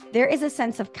There is a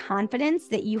sense of confidence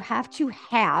that you have to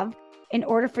have in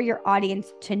order for your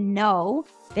audience to know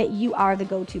that you are the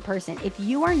go-to person. If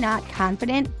you are not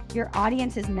confident, your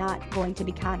audience is not going to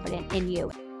be confident in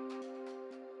you.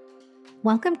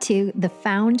 Welcome to the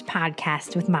Found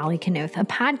Podcast with Molly Knuth, a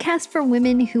podcast for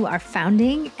women who are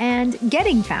founding and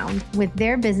getting found with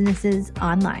their businesses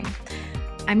online.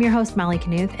 I'm your host, Molly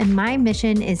Knuth, and my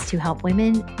mission is to help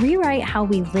women rewrite how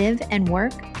we live and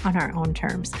work on our own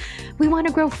terms. We want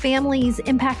to grow families,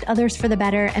 impact others for the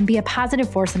better, and be a positive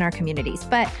force in our communities.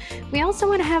 But we also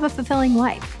want to have a fulfilling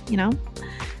life,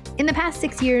 In the past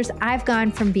 6 years, I've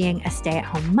gone from being a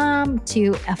stay-at-home mom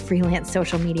to a freelance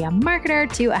social media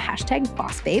marketer to a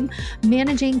 #bossbabe,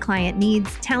 managing client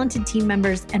needs, talented team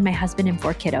members, and my husband and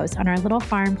 4 kiddos on our little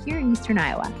farm here in Eastern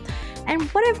Iowa. And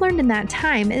what I've learned in that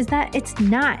time is that it's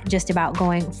not just about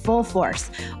going full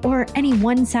force or any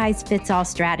one-size-fits-all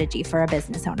strategy for a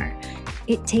business owner.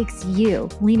 It takes you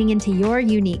leaning into your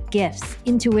unique gifts,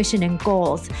 intuition, and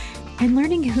goals, and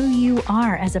learning who you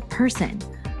are as a person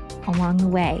along the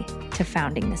way to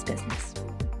founding this business.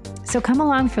 So come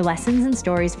along for lessons and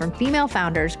stories from female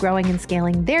founders growing and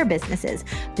scaling their businesses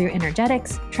through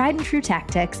energetics, tried and true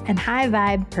tactics, and high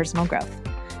vibe personal growth.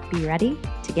 Be ready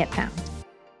to get found.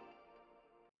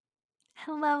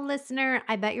 Hello, listener.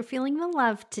 I bet you're feeling the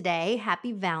love today.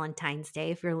 Happy Valentine's Day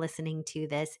if you're listening to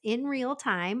this in real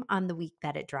time on the week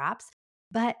that it drops.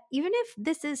 But even if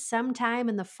this is sometime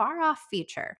in the far off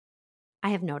future, I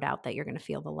have no doubt that you're going to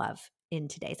feel the love in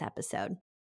today's episode.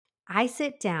 I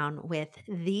sit down with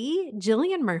the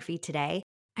Jillian Murphy today,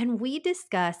 and we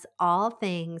discuss all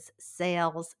things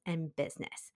sales and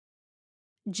business.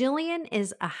 Jillian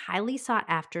is a highly sought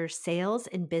after sales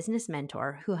and business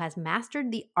mentor who has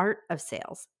mastered the art of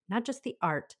sales, not just the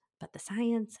art, but the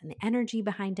science and the energy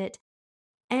behind it.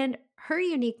 And her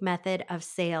unique method of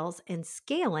sales and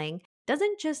scaling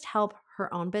doesn't just help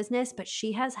her own business, but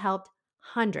she has helped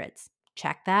hundreds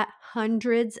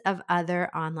of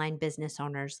other online business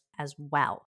owners as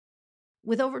well.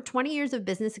 With over 20 years of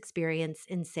business experience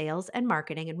in sales and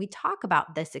marketing, and we talk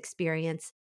about this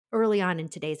experience early on in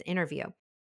today's interview.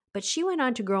 But she went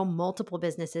on to grow multiple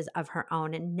businesses of her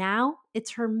own, and now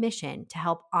it's her mission to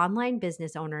help online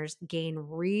business owners gain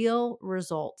real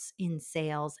results in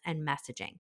sales and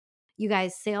messaging. You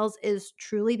guys, sales is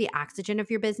truly the oxygen of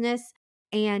your business,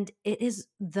 and it is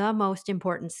the most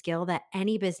important skill that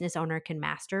any business owner can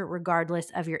master, regardless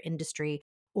of your industry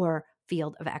or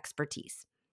field of expertise.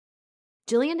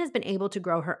 Jillian has been able to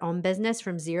grow her own business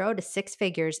from 0 to 6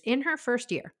 figures in her first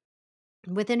year.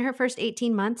 Within her first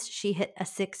 18 months, she hit a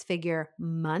 6-figure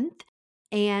month.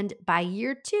 And by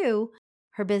year 2,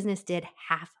 her business did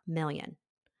 $500,000.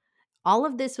 All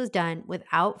of this was done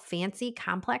without fancy,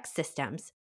 complex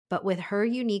systems, but with her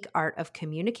unique art of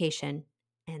communication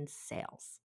and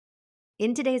sales.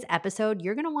 In today's episode,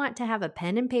 you're going to want to have a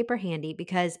pen and paper handy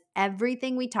because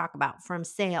everything we talk about, from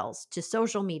sales to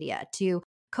social media to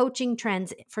coaching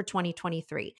trends for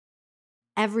 2023,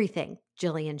 everything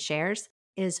Jillian shares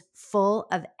is full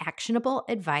of actionable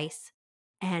advice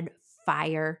and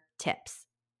fire tips.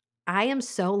 I am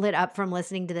so lit up from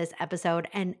listening to this episode,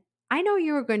 and I know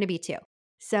you are going to be too.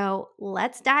 So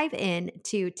let's dive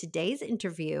into today's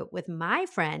interview with my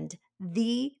friend,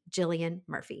 the Jillian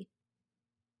Murphy.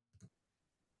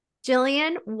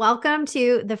 Jillian, welcome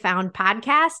to the Found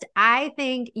Podcast. I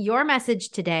think your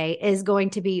message today is going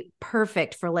to be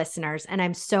perfect for listeners, and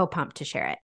I'm so pumped to share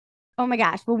it. Oh my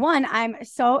gosh. Well, one, I'm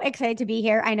so excited to be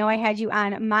here. I know I had you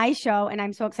on my show, and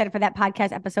I'm so excited for that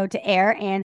podcast episode to air.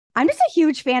 And I'm just a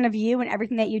huge fan of you and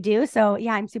everything that you do. So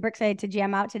yeah, I'm super excited to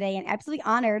jam out today and absolutely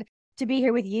honored to be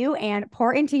here with you and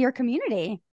pour into your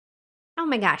community. Oh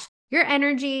my gosh. Your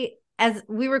energy, as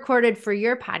we recorded for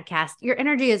your podcast, your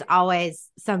energy is always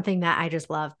something that I just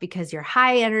love because you're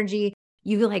high energy.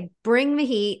 You bring the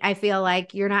heat. I feel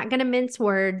like you're not going to mince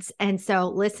words. And so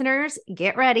listeners,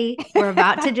 get ready. We're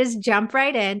about to just jump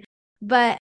right in.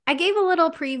 But I gave a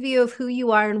little preview of who you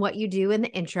are and what you do in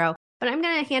the intro, but I'm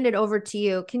going to hand it over to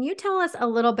you. Can you tell us a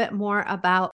little bit more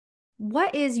about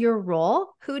what is your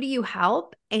role? Who do you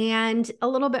help? And a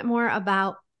little bit more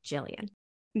about Jillian.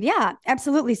 Yeah,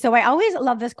 absolutely. So I always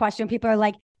love this question. People are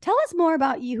like, tell us more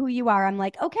about you, who you are. I'm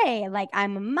like, okay,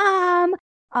 I'm a mom.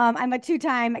 I'm a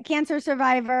 2-time cancer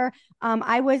survivor.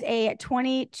 I was a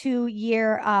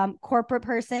 22-year corporate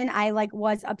person. I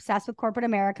was obsessed with corporate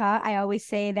America. I always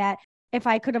say that if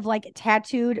I could have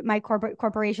tattooed my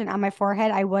corporation on my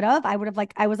forehead, I would have. I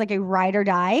was a ride or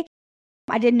die.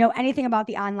 I didn't know anything about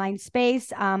the online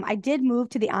space. I did move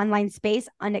to the online space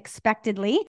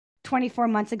unexpectedly 24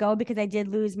 months ago because I did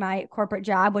lose my corporate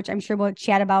job, which I'm sure we'll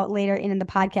chat about later in the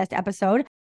podcast episode.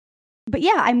 but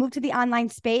yeah, I moved to the online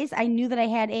space. I knew that I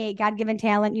had a God-given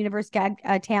talent, universe God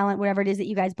talent, whatever it is that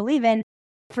you guys believe in,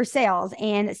 for sales.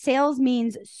 And sales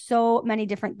means so many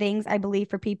different things, I believe,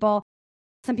 for people.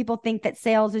 Some people think that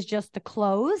sales is just the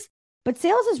close, but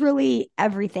sales is really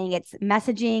everything. It's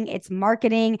messaging, it's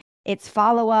marketing, it's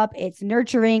follow-up, it's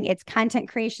nurturing, it's content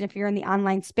creation if you're in the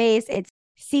online space, it's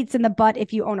seats in the butt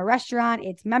if you own a restaurant,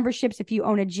 it's memberships if you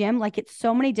own a gym. Like, it's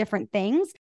so many different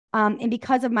things. And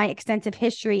because of my extensive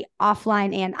history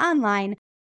offline and online,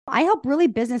 I help really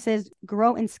businesses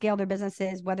grow and scale their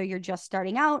businesses, whether you're just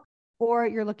starting out or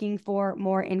you're looking for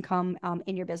more income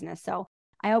in your business. So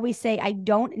I always say I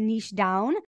don't niche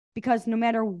down, because no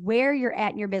matter where you're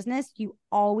at in your business, you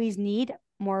always need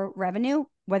more revenue,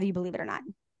 whether you believe it or not.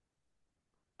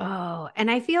 Oh,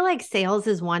 and I feel like sales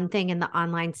is one thing in the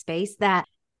online space that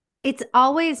it's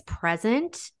always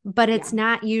present, but it's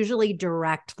not usually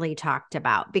directly talked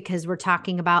about, because we're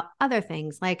talking about other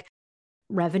things like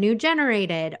revenue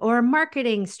generated or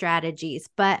marketing strategies.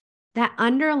 But that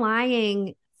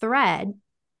underlying thread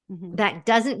that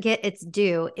doesn't get its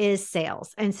due is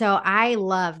sales. And so I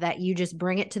love that you just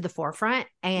bring it to the forefront,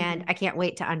 and I can't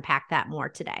wait to unpack that more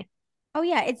today. Oh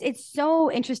yeah, it's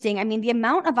so interesting. I mean, the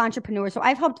amount of entrepreneurs. So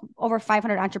I've helped over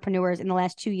 500 entrepreneurs in the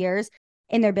last 2 years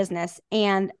in their business.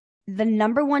 And the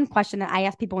number one question that I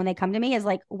ask people when they come to me is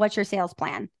like, what's your sales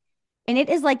plan? And it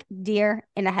is like deer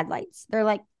in the headlights. They're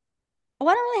like, oh,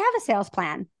 I don't really have a sales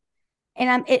plan.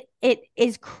 And it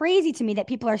is crazy to me that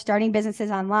people are starting businesses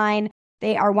online.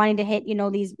 They are wanting to hit,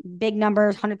 these big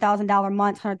numbers, $100,000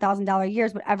 months, $100,000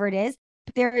 years, whatever it is.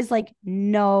 But there is like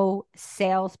no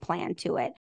sales plan to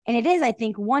it. And it is, I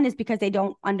think, one is because they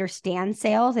don't understand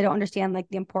sales. They don't understand like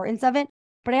the importance of it.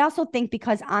 But I also think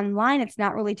because online, it's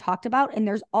not really talked about. And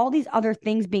there's all these other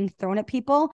things being thrown at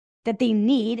people that they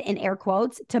need, in air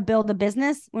quotes, to build a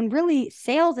business, when really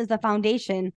sales is the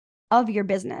foundation of your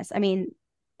business. I mean,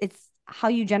 it's how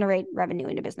you generate revenue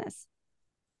in a business.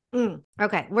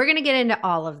 Okay. We're going to get into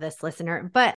all of this, listener,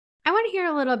 but I want to hear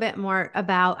a little bit more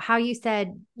about how you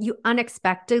said you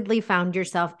unexpectedly found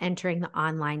yourself entering the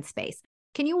online space.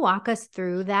 Can you walk us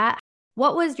through that?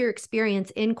 What was your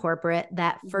experience in corporate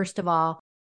that, first of all,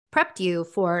 prepped you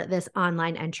for this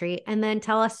online entry? And then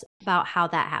tell us about how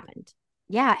that happened.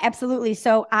 Yeah, absolutely.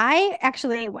 So I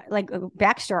actually, like,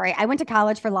 backstory, I went to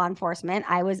college for law enforcement.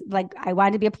 I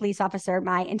wanted to be a police officer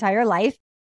my entire life.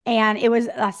 And it was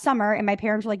a summer, and my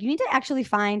parents were like, you need to actually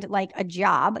find like a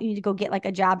job. You need to go get like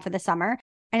a job for the summer.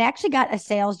 And I actually got a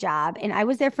sales job, and I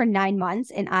was there for 9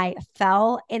 months, and I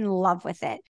fell in love with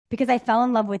it, because I fell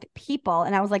in love with people.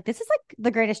 And I was like, this is like the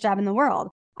greatest job in the world.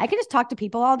 I could just talk to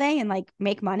people all day and like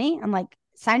make money. I'm like,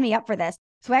 sign me up for this.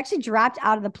 So I actually dropped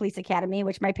out of the police academy,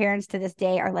 which my parents to this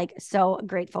day are like so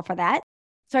grateful for that.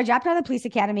 So I dropped out of the police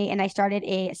academy and I started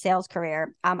a sales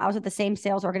career. I was at the same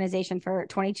sales organization for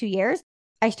 22 years.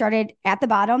 I started at the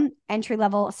bottom,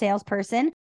 entry-level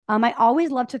salesperson. I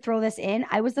always love to throw this in.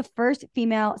 I was the first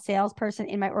female salesperson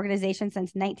in my organization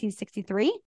since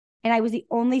 1963, and I was the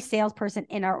only salesperson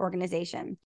in our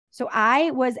organization. So I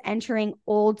was entering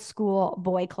old school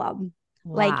boy club.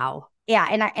 Wow. Like,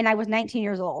 yeah, and I was 19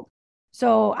 years old.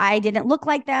 So I didn't look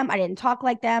like them. I didn't talk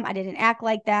like them. I didn't act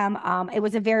like them. It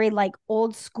was a very like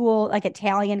old school, like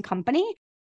Italian company.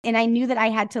 And I knew that I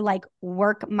had to like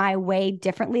work my way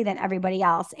differently than everybody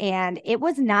else. And it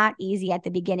was not easy at the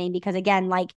beginning, because again,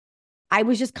 like I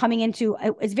was just coming into,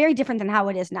 it's very different than how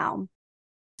it is now.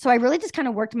 So I really just kind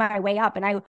of worked my way up, and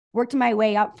I worked my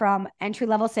way up from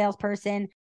entry-level salesperson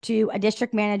to a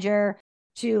district manager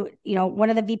to,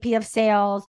 one of the VP of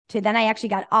sales, to then I actually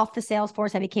got off the sales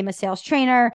force. I became a sales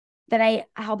trainer. Then I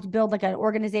helped build like an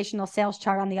organizational sales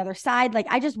chart on the other side. Like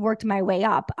I just worked my way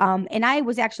up. And I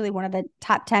was actually one of the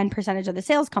top 10% of the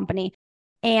sales company.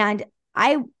 And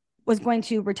I was going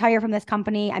to retire from this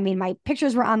company. I mean, my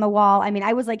pictures were on the wall. I mean,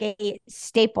 I was like a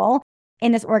staple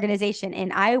in this organization.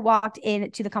 And I walked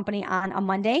into the company on a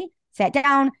Monday, sat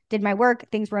down, did my work.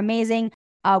 Things were amazing.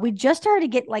 We just started to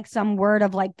get like some word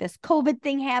of like this COVID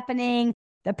thing happening,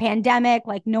 the pandemic,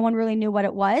 like no one really knew what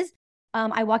it was.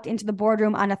 I walked into the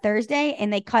boardroom on a Thursday,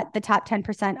 and they cut the top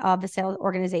 10% of the sales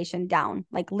organization down.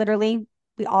 Like literally,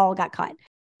 we all got cut.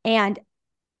 And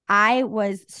I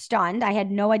was stunned. I had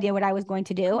no idea what I was going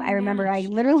to do. I remember I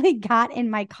literally got in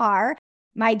my car.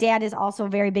 My dad is also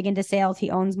very big into sales. He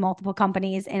owns multiple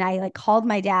companies. And I like called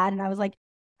my dad, and I was like,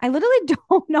 I literally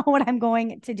don't know what I'm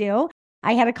going to do.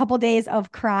 I had a couple days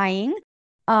of crying.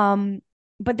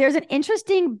 But there's an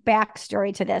interesting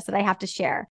backstory to this that I have to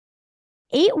share.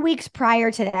 8 weeks prior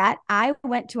to that, I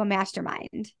went to a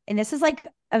mastermind, and this is like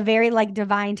a very like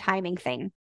divine timing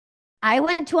thing. I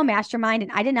went to a mastermind,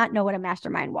 and I did not know what a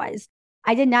mastermind was.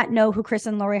 I did not know who Chris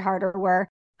and Lori Harder were.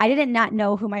 I did not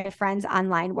know who my friends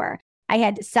online were. I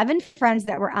had 7 friends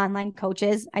that were online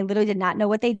coaches. I literally did not know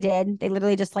what they did. They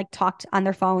literally just like talked on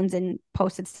their phones and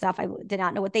posted stuff. I did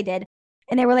not know what they did.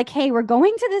 And they were like, hey, we're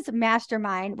going to this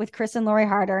mastermind with Chris and Lori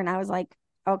Harder. And I was like,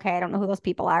 okay, I don't know who those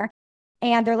people are.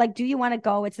 And they're like, do you want to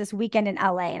go? It's this weekend in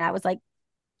LA. And I was like,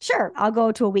 sure, I'll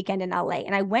go to a weekend in LA.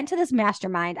 And I went to this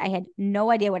mastermind. I had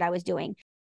no idea what I was doing.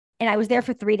 And I was there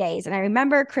for 3 days. And I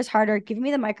remember Chris Harder giving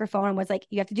me the microphone and was like,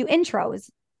 you have to do intros.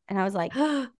 And I was like,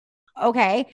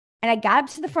 okay. And I got up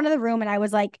to the front of the room and I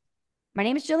was like, my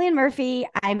name is Jillian Murphy.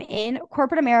 I'm in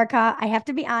corporate America. I have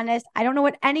to be honest. I don't know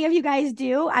what any of you guys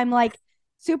do. I'm like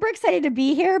super excited to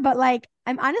be here, but like,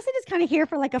 I'm honestly just kind of here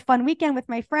for like a fun weekend with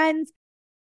my friends.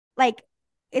 Like,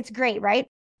 it's great, right?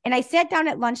 And I sat down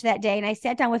at lunch that day and I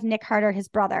sat down with Nick Harder, his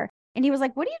brother, and he was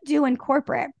like, what do you do in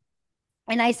corporate?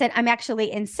 And I said, I'm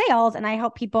actually in sales and I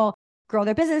help people grow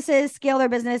their businesses, scale their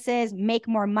businesses, make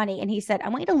more money. And he said, I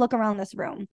want you to look around this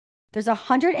room. There's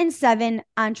 107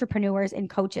 entrepreneurs and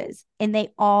coaches, and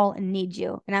they all need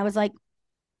you. And I was like,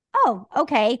 oh,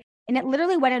 okay. And it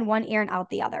literally went in one ear and out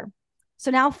the other.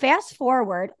 So now fast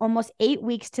forward almost 8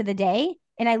 weeks to the day,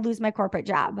 and I lose my corporate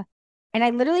job. And I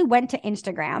literally went to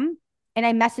Instagram and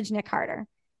I messaged Nick Harder.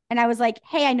 And I was like,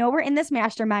 hey, I know we're in this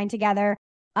mastermind together.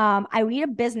 I need a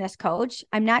business coach.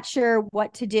 I'm not sure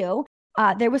what to do.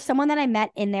 There was someone that I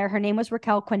met in there. Her name was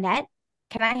Raquel Quinnett.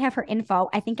 Can I have her info?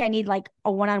 I think I need like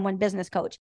a one-on-one business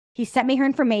coach. He sent me her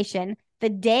information. The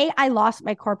day I lost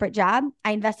my corporate job,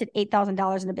 I invested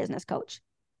 $8,000 in a business coach.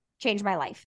 Changed my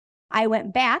life. I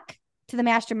went back to the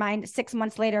mastermind 6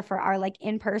 months later for our like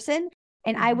in person.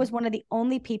 And I was one of the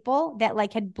only people that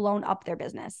like had blown up their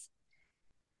business.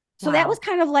 So that was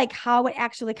kind of like how it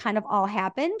actually kind of all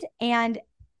happened. And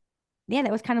yeah,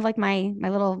 that was kind of like my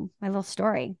little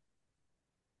story.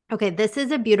 Okay, this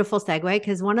is a beautiful segue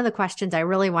because one of the questions I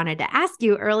really wanted to ask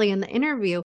you early in the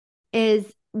interview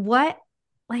is what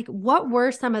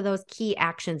were some of those key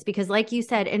actions? Because like you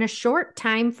said, in a short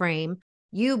time frame,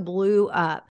 you blew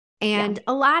up. And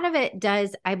a lot of it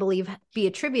does, I believe, be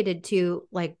attributed to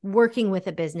like working with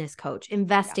a business coach,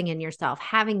 investing in yourself,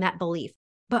 having that belief.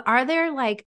 But are there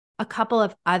like a couple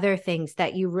of other things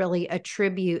that you really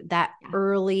attribute that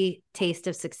early taste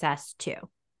of success to?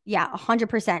 Yeah,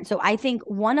 100%. So I think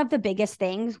one of the biggest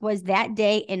things was that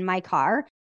day in my car,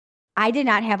 I did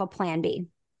not have a plan B.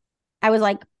 I was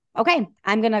like, okay,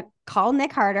 I'm going to call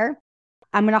Nick Harder.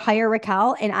 I'm going to hire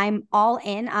Raquel and I'm all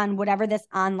in on whatever this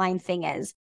online thing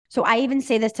is. So I even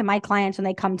say this to my clients when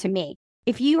they come to me.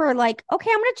 If you are like, okay,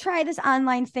 I'm going to try this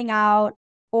online thing out,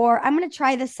 or I'm going to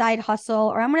try this side hustle,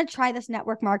 or I'm going to try this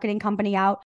network marketing company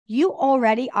out, you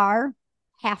already are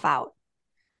half out.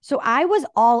 So I was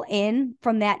all in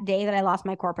from that day that I lost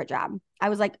my corporate job. I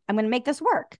was like, I'm going to make this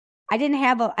work. I didn't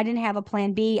have a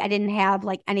plan B. I didn't have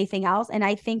like anything else. And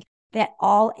I think that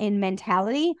all in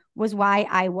mentality was why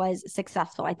I was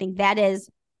successful. I think that is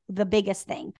the biggest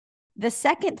thing. The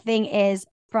second thing is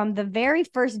from the very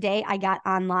first day I got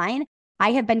online,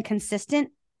 I have been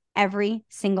consistent every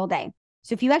single day.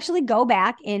 So if you actually go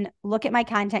back and look at my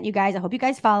content, you guys, I hope you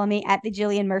guys follow me at the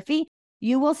Jillian Murphy.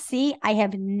 You will see I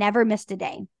have never missed a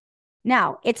day.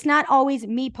 Now, it's not always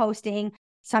me posting.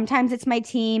 Sometimes it's my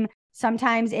team.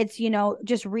 Sometimes it's,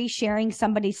 just resharing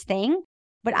somebody's thing.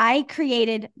 But I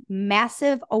created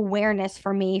massive awareness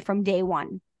for me from day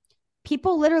one.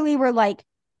 People literally were like,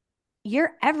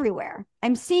 you're everywhere.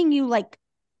 I'm seeing you like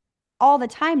all the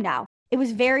time now. It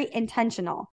was very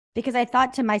intentional because I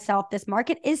thought to myself, this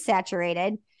market is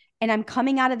saturated and I'm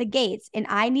coming out of the gates and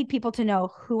I need people to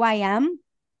know who I am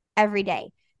every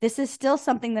day. This is still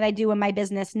something that I do in my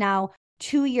business now,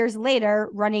 2 years later,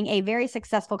 running a very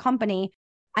successful company.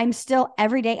 I'm still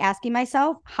every day asking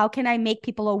myself, how can I make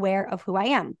people aware of who I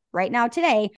am? Right now,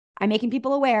 today, I'm making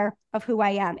people aware of who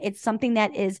I am. It's something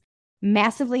that is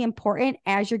massively important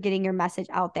as you're getting your message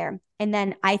out there. And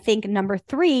then I think number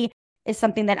 3 is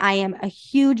something that I am a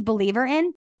huge believer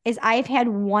in, is I've had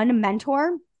one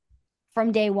mentor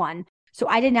from day one. So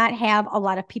I did not have a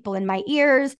lot of people in my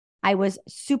ears. I was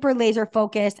super laser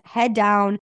focused, head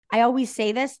down. I always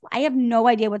say this, I have no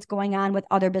idea what's going on with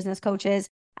other business coaches.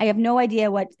 I have no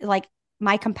idea what like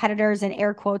my competitors and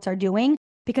air quotes are doing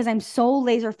because I'm so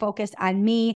laser focused on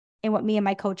me and what me and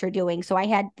my coach are doing. So I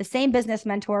had the same business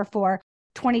mentor for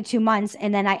 22 months.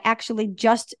 And then I actually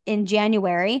just in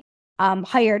January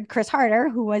hired Chris Harder,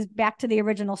 who was back to the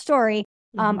original story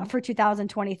for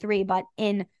 2023. But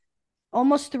in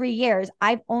almost 3 years,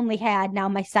 I've only had now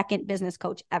my second business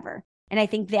coach ever. And I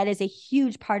think that is a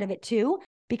huge part of it too,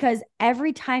 because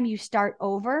every time you start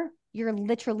over, you're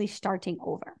literally starting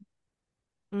over.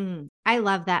 I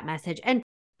love that message. And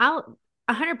I'll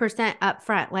 100%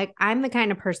 upfront. Like, I'm the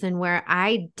kind of person where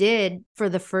I did for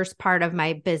the first part of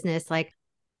my business, like,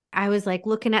 I was like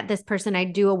looking at this person, I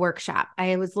do a workshop.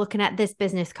 I was looking at this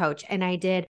business coach and I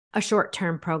did a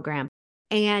short-term program.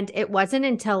 And it wasn't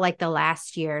until like the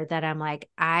last year that I'm like,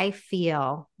 I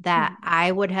feel that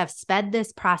I would have sped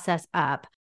this process up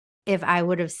if I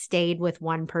would have stayed with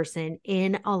one person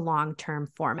in a long-term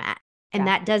format. And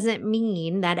Yeah. that doesn't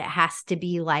mean that it has to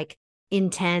be like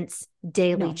intense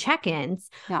daily No. check-ins,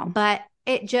 No. but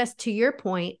it just, to your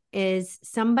point, is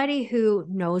somebody who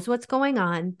knows what's going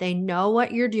on. They know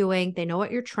what you're doing. They know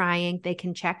what you're trying. They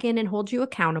can check in and hold you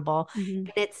accountable. Mhm.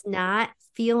 And it's not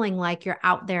feeling like you're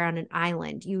out there on an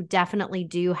island. You definitely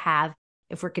do have,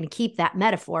 if we're going to keep that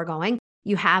metaphor going,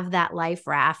 you have that life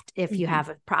raft if you Mhm. have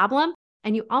a problem.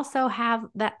 And you also have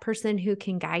that person who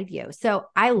can guide you. So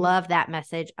I love that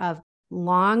message of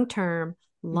long-term,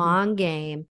 long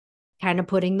game, kind of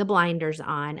putting the blinders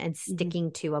on and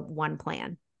sticking to one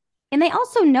plan. And they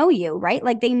also know you, right?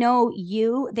 Like they know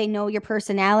you, they know your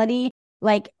personality.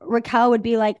 Like Raquel would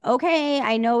be like, okay,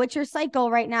 I know it's your cycle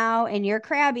right now and you're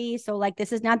crabby. So like,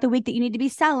 this is not the week that you need to be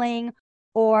selling.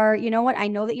 Or, you know what? I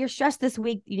know that you're stressed this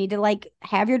week. You need to like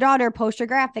have your daughter post your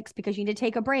graphics because you need to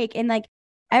take a break. And like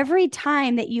every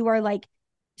time that you are like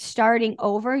starting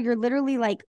over, you're literally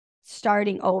like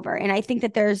starting over. And I think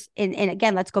that there's, and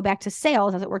again, let's go back to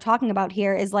sales as what we're talking about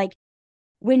here is like,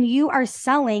 when you are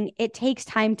selling, it takes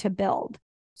time to build.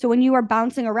 So when you are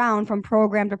bouncing around from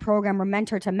program to program or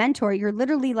mentor to mentor, you're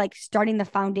literally like starting the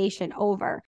foundation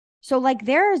over. So like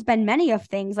there's been many of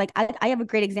things, like I have a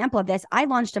great example of this. I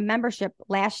launched a membership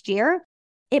last year.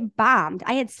 It bombed.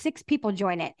 I had 6 people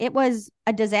join it. It was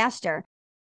a disaster.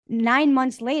 9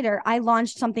 months later, I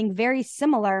launched something very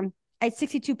similar. I had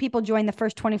 62 people join the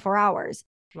first 24 hours.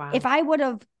 Wow. If I would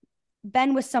have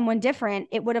been with someone different,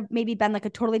 it would have maybe been like a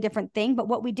totally different thing. But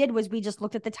what we did was we just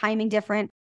looked at the timing different.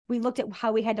 We looked at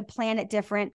how we had to plan it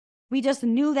different. We just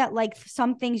knew that like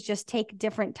some things just take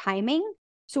different timing.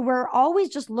 So we're always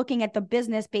just looking at the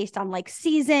business based on like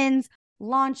seasons,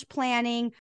 launch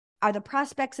planning, are the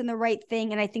prospects in the right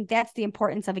thing? And I think that's the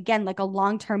importance of, again, like a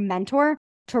long-term mentor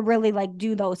to really like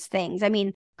do those things. I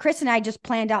mean, Chris and I just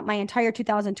planned out my entire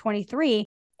 2023.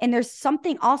 And there's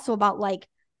something also about like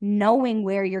knowing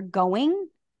where you're going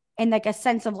and like a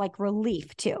sense of like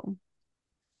relief too.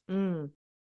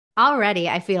 Already,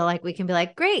 I feel like we can be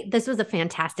like, great, this was a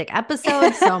fantastic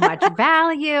episode, so much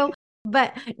value.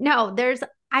 But no,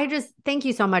 I just thank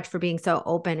you so much for being so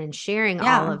open and sharing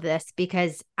all of this,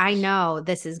 because I know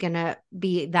this is going to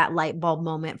be that light bulb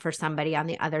moment for somebody on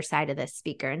the other side of this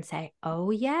speaker and say, oh,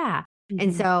 yeah.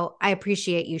 And so I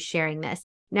appreciate you sharing this.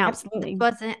 Now, Absolutely. This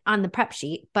wasn't on the prep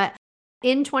sheet, but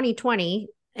in 2020,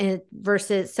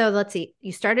 versus, so let's see,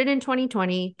 you started in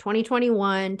 2020,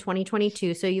 2021,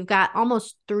 2022. So you've got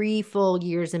almost 3 full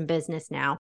years in business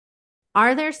now.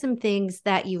 Are there some things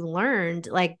that you learned?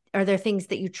 Like, are there things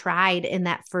that you tried in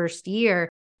that first year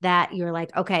that you're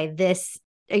like, okay, this,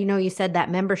 you said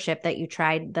that membership that you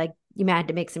tried, like you had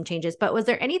to make some changes, but was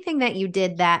there anything that you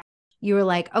did that you were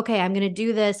like, okay, I'm going to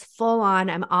do this full on,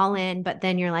 I'm all in, but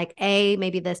then you're like, A,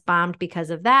 maybe this bombed because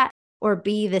of that, or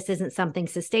B, this isn't something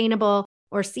sustainable,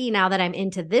 or C, now that I'm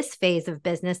into this phase of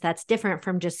business that's different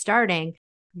from just starting,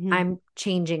 I'm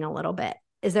changing a little bit.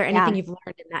 Is there anything you've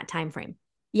learned in that time frame?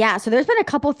 Yeah. So there's been a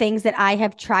couple things that I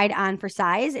have tried on for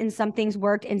size, and some things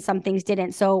worked and some things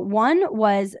didn't. So one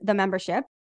was the membership,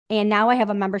 and now I have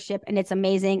a membership and it's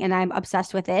amazing and I'm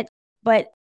obsessed with it. But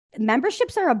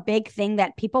memberships are a big thing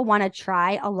that people want to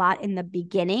try a lot in the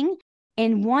beginning.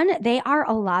 And one, they are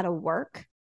a lot of work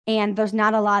and there's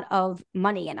not a lot of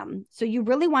money in them. So you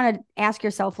really want to ask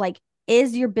yourself, like,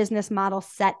 is your business model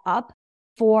set up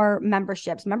for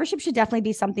memberships? Membership should definitely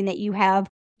be something that you have,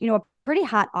 a pretty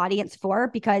hot audience for,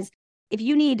 because if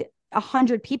you need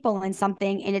 100 people in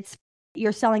something and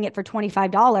you're selling it for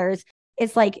 $25,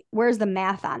 it's like, where's the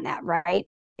math on that, right?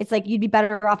 It's like you'd be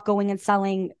better off going and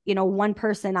selling, one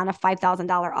person on a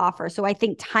 $5,000 offer. So I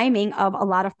think timing of a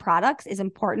lot of products is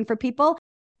important for people.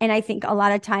 And I think a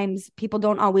lot of times people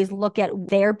don't always look at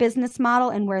their business model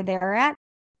and where they're at,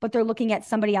 but they're looking at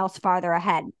somebody else farther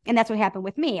ahead. And that's what happened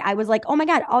with me. I was like, oh my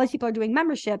God, all these people are doing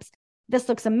memberships. This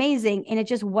looks amazing. And it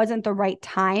just wasn't the right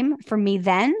time for me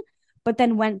then. But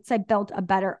then once I built a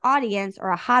better audience or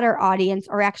a hotter audience,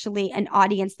 or actually an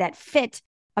audience that fit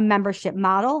a membership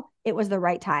model, it was the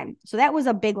right time. So that was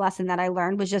a big lesson that I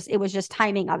learned, it was just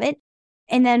timing of it.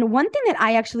 And then one thing that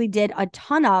I actually did a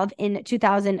ton of in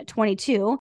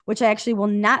 2022, which I actually will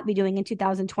not be doing in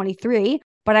 2023,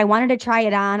 but I wanted to try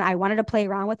it on, I wanted to play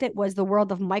around with it, was the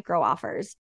world of micro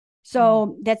offers.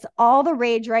 So that's all the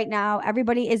rage right now.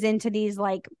 Everybody is into these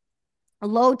like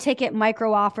low ticket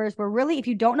micro offers where really, if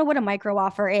you don't know what a micro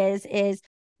offer is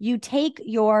you take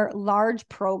your large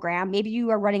program, maybe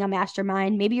you are running a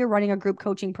mastermind, maybe you're running a group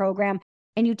coaching program,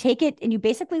 and you take it and you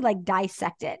basically like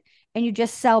dissect it and you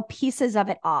just sell pieces of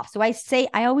it off. So I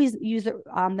always use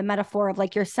the metaphor of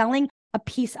like you're selling a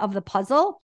piece of the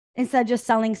puzzle instead of just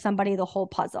selling somebody the whole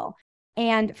puzzle.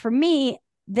 And for me,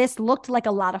 this looked like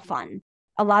a lot of fun.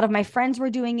 A lot of my friends were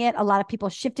doing it. A lot of people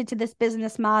shifted to this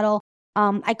business model.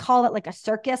 I call it like a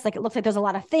circus. Like it looks like there's a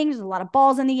lot of things, there's a lot of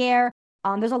balls in the air.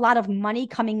 There's a lot of money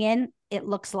coming in, it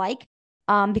looks like,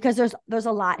 because there's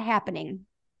a lot happening.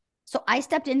 So I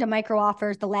stepped into micro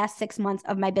offers the last 6 months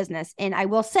of my business. And I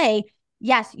will say,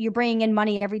 yes, you're bringing in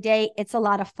money every day. It's a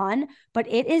lot of fun, but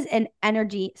it is an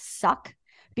energy suck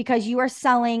because you are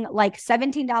selling like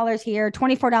 $17 here,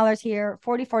 $24 here,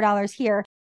 $44 here.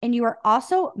 And you are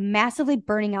also massively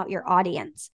burning out your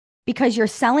audience because you're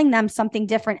selling them something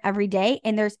different every day.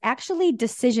 And there's actually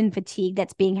decision fatigue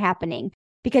that's being happening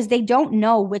because they don't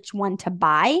know which one to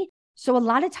buy. So a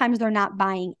lot of times they're not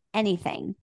buying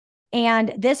anything.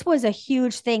 And this was a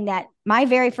huge thing that my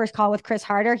very first call with Chris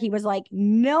Harder, he was like,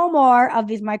 no more of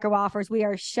these micro offers. We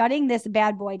are shutting this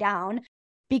bad boy down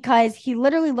because he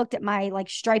literally looked at my like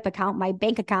Stripe account, my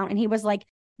bank account, and he was like,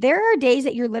 there are days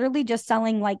that you're literally just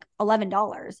selling like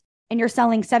 $11 and you're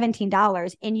selling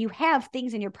 $17 and you have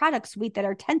things in your product suite that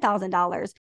are $10,000,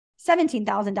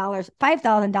 $17,000,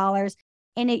 $5,000.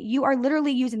 And you are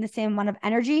literally using the same amount of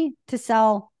energy to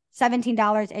sell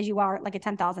 $17 as you are like a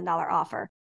 $10,000 offer.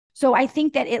 So I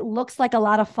think that it looks like a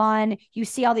lot of fun. You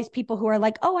see all these people who are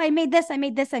like, oh, I made this, I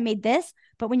made this, I made this.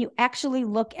 But when you actually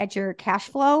look at your cash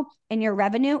flow and your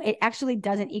revenue, it actually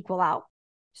doesn't equal out.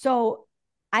 So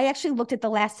I actually looked at the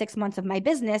last 6 months of my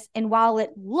business. And while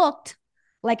it looked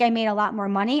like I made a lot more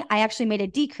money, I actually made a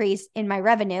decrease in my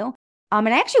revenue. And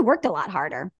I actually worked a lot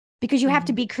harder because you have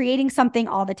to be creating something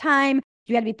all the time.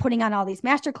 You had to be putting on all these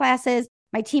master classes.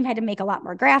 My team had to make a lot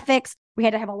more graphics. We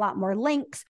had to have a lot more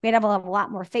links. We had to have a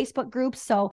lot more Facebook groups.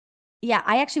 So yeah,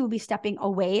 I actually will be stepping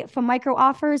away from micro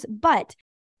offers, but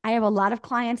I have a lot of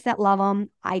clients that love them.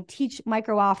 I teach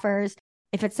micro offers.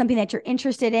 If it's something that you're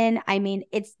interested in, I mean,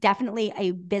 it's definitely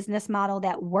a business model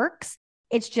that works.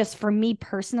 It's just for me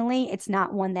personally, it's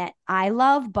not one that I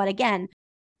love. But again,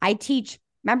 I teach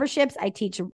memberships. I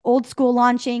teach old school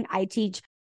launching. I teach,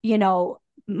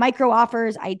 micro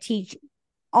offers. I teach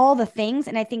all the things.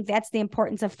 And I think that's the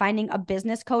importance of finding a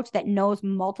business coach that knows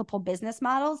multiple business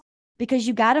models, because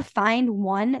you got to find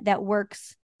one that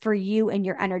works for you and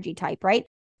your energy type, right?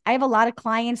 I have a lot of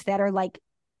clients that are like,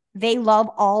 they love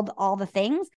all the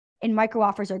things and micro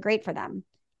offers are great for them.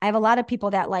 I have a lot of people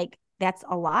that like, that's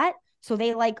a lot. So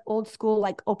they like old school,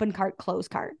 like open cart, close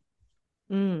cart.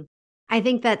 I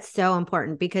think that's so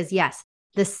important because yes,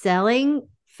 the selling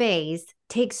phase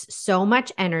takes so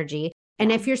much energy.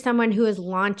 And if you're someone who is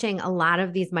launching a lot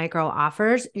of these micro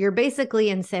offers, you're basically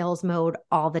in sales mode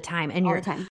all the time. And all the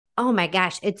time. Oh my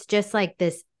gosh, it's just like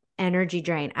this energy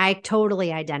drain. I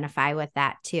totally identify with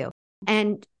that too.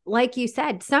 And like you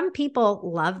said, some people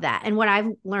love that. And what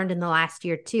I've learned in the last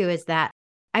year too is that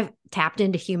I've tapped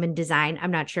into human design.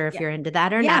 I'm not sure if you're into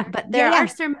that or not, but there are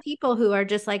some people who are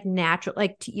just like natural,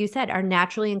 like you said, are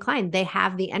naturally inclined. They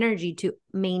have the energy to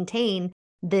maintain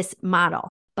this model.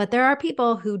 But there are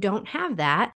people who don't have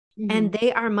that, and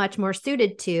they are much more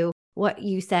suited to what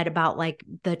you said about like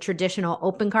the traditional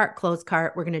open cart, closed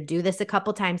cart. We're going to do this a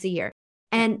couple times a year.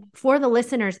 And for the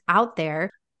listeners out there,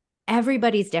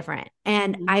 everybody's different.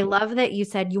 And I love that you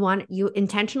said you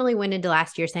intentionally went into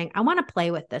last year saying, I want to play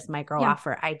with this micro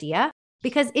offer idea,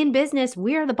 because in business,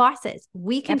 we are the bosses.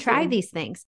 We can try these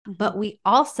things, but we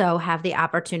also have the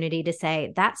opportunity to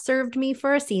say that served me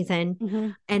for a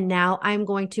season. And now I'm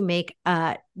going to make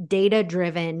a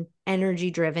data-driven,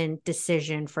 energy-driven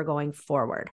decision for going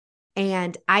forward.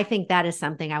 And I think that is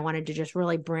something I wanted to just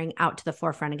really bring out to the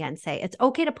forefront again, say it's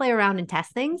okay to play around and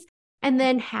test things, and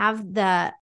then have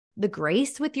the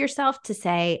grace with yourself to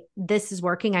say, this is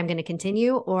working, I'm going to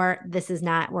continue, or this is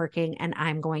not working and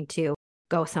I'm going to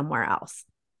go somewhere else.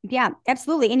 Yeah,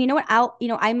 absolutely. And you know what?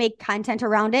 I make content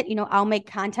around it. I'll make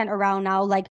content around now,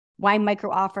 like why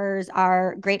micro offers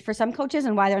are great for some coaches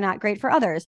and why they're not great for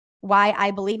others, why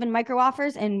I believe in micro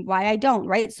offers and why I don't,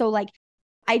 right? So like,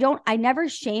 I never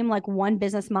shame like one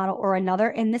business model or another.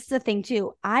 And this is the thing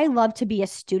too. I love to be a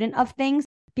student of things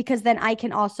because then I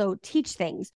can also teach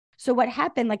things. So what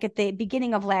happened like at the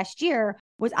beginning of last year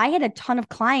was I had a ton of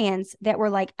clients that were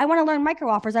like, I want to learn micro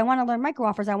offers. I want to learn micro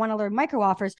offers. I want to learn micro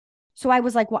offers. So I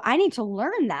was like, well, I need to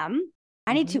learn them.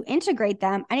 I need to integrate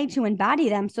them. I need to embody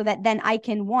them so that then I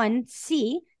can, one,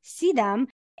 see see them,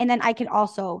 and then I can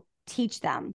also teach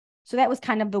them. So that was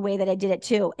kind of the way that I did it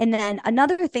too. And then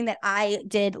another thing that I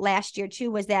did last year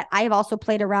too was that I have also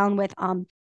played around with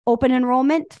open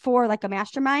enrollment for like a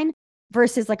mastermind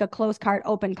versus like a closed cart,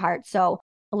 open cart. So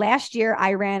last year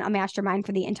I ran a mastermind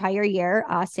for the entire year,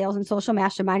 sales and social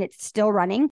mastermind. It's still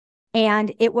running.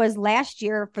 And it was last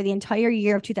year for the entire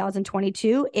year of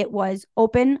 2022, it was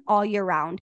open all year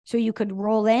round. So you could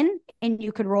roll in and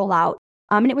you could roll out.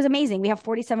 And it was amazing. We have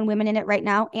 47 women in it right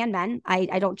now and men.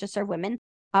 I don't just serve women.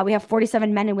 We have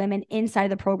 47 men and women inside of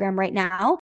the program right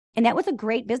now. And that was a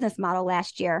great business model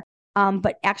last year.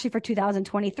 But actually for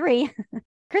 2023,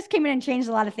 Chris came in and changed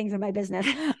a lot of things in my business.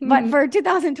 But for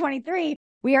 2023,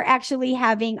 we are actually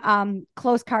having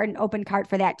closed cart and open cart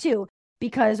for that too.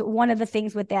 Because one of the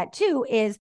things with that too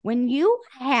is when you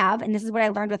have, and this is what I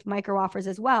learned with micro offers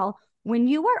as well, when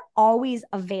you are always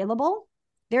available,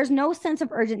 there's no sense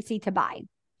of urgency to buy.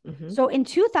 So in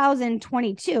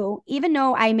 2022, even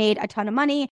though I made a ton of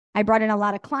money, I brought in a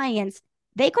lot of clients,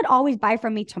 they could always buy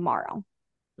from me tomorrow.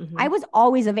 I was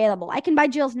always available. I can buy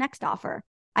Jill's next offer.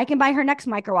 I can buy her next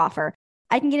micro offer.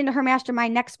 I can get into her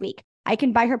mastermind next week. I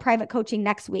can buy her private coaching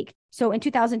next week. So in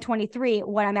 2023,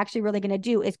 what I'm actually really going to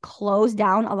do is close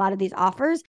down a lot of these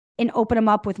offers and open them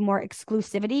up with more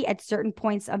exclusivity at certain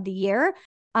points of the year,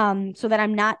 so that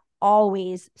I'm not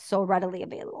always so readily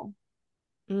available.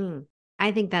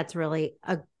 I think that's really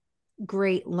a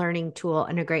great learning tool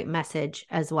and a great message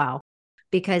as well,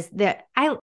 because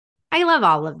I love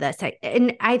all of this.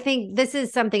 And I think this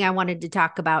is something I wanted to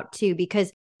talk about too,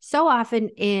 because so often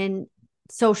in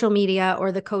social media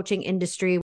or the coaching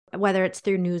industry, whether it's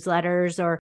through newsletters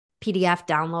or PDF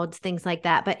downloads, things like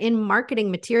that, but in marketing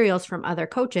materials from other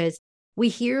coaches, we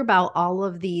hear about all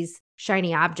of these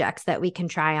shiny objects that we can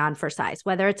try on for size,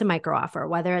 whether it's a micro offer,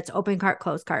 whether it's open cart,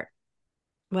 closed cart,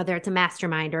 whether it's a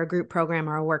mastermind or a group program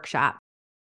or a workshop.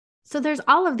 So there's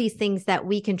all of these things that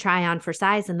we can try on for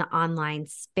size in the online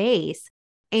space.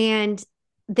 And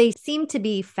they seem to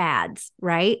be fads,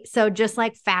 right? So just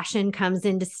like fashion comes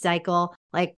into cycle,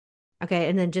 like, okay.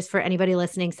 And then just for anybody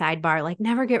listening, sidebar, like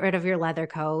never get rid of your leather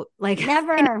coat. Like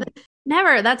Never.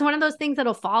 never. That's one of those things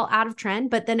that'll fall out of trend,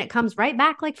 but then it comes right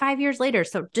back like 5 years later.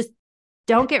 So just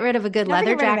don't get rid of a good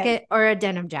leather jacket or a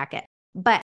denim jacket.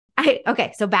 But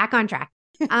okay. So back on track.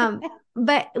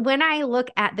 But when I look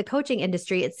at the coaching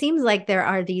industry, it seems like there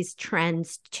are these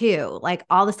trends too. Like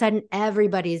all of a sudden,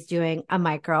 everybody's doing a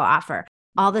micro offer.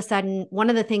 All of a sudden, one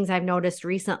of the things I've noticed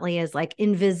recently is like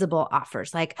invisible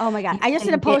offers. Like, oh my God, I just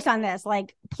did a post on this.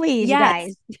 Like, please,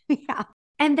 yes. you guys. Yeah.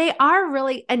 And they are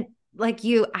really, and like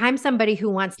you, I'm somebody who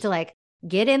wants to like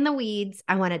get in the weeds.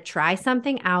 I want to try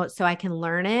something out so I can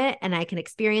learn it and I can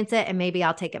experience it and maybe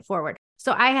I'll take it forward.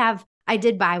 So I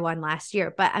did buy one last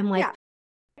year, but I'm like,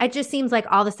 it just seems like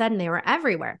all of a sudden they were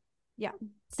everywhere. Yeah.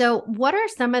 So what are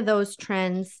some of those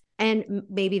trends, and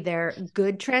maybe they're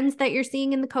good trends that you're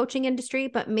seeing in the coaching industry,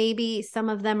 but maybe some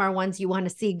of them are ones you want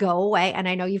to see go away. And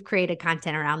I know you've created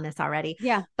content around this already.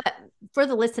 Yeah. But for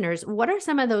the listeners, what are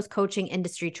some of those coaching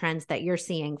industry trends that you're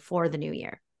seeing for the new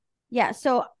year? Yeah.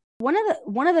 So one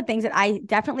of the things that I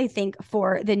definitely think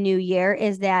for the new year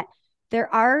is that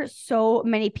there are so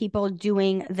many people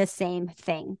doing the same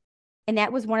thing. And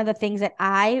that was one of the things that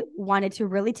I wanted to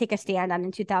really take a stand on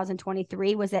in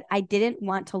 2023 was that I didn't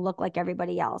want to look like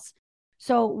everybody else.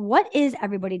 So what is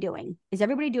everybody doing? Is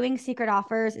everybody doing secret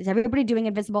offers? Is everybody doing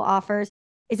invisible offers?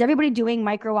 Is everybody doing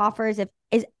micro offers?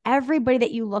 Is everybody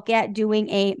that you look at doing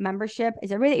a membership?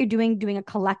 Is everybody that you're doing a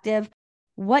collective?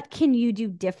 What can you do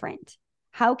different?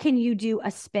 How can you do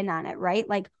a spin on it, right?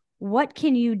 Like, what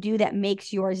can you do that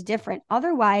makes yours different?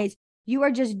 Otherwise, you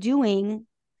are just doing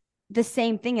the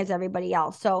same thing as everybody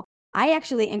else. So I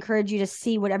actually encourage you to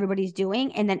see what everybody's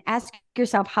doing and then ask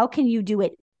yourself, how can you do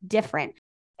it different?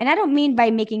 And I don't mean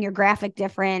by making your graphic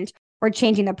different or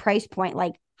changing the price point.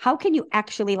 Like, how can you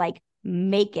actually like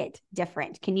make it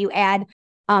different? Can you add,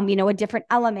 a different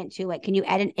element to it? Can you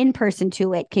add an in-person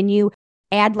to it? Can you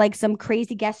add like some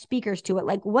crazy guest speakers to it?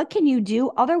 Like, what can you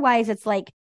do? Otherwise, it's like,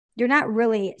 you're not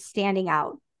really standing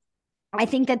out. I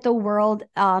think that the world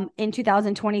in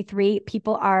 2023,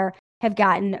 people have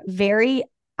gotten very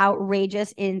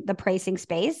outrageous in the pricing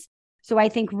space. So I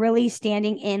think really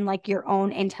standing in like your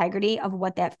own integrity of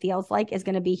what that feels like is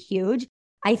going to be huge.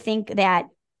 I think that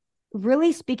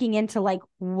really speaking into like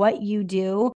what you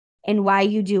do and why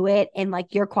you do it and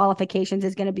like your qualifications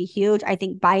is going to be huge. I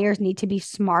think buyers need to be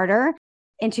smarter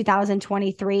in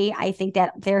 2023. I think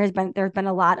that there's been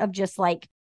a lot of just like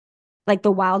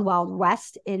the wild, wild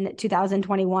west in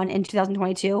 2021 and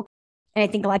 2022. And I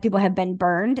think a lot of people have been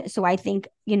burned. So I think,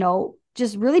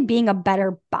 just really being a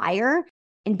better buyer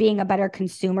and being a better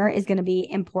consumer is going to be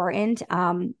important.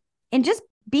 And just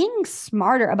being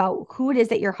smarter about who it is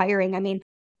that you're hiring. I mean,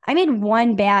 I made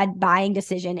one bad buying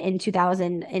decision in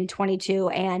 2022,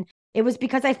 and it was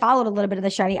because I followed a little bit of the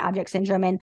shiny object syndrome,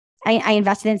 and I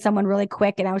invested in someone really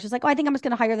quick, and I was just like, oh, I think I'm just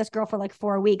going to hire this girl for like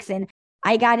 4 weeks. And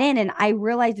I got in and I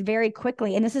realized very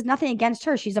quickly, and this is nothing against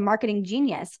her, she's a marketing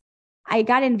genius. I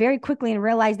got in very quickly and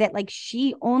realized that like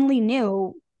she only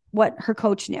knew what her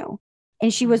coach knew,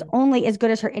 and she was only as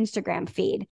good as her Instagram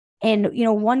feed. And,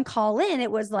 one call in,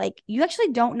 it was like, you actually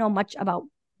don't know much about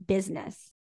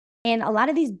business. And a lot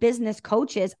of these business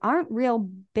coaches aren't real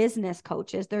business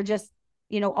coaches. They're just,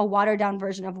 a watered down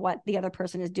version of what the other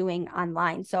person is doing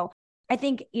online. So I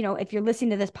think, if you're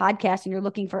listening to this podcast and you're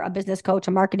looking for a business coach,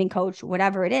 a marketing coach,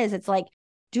 whatever it is, it's like,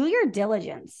 do your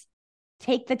diligence,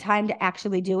 take the time to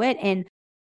actually do it. And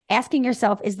asking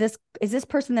yourself, is this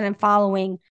person that I'm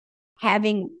following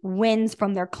having wins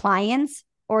from their clients,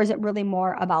 or is it really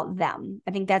more about them?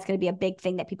 I think that's going to be a big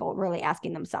thing that people are really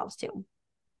asking themselves too.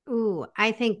 Ooh,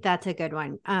 I think that's a good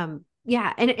one.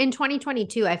 Yeah. And in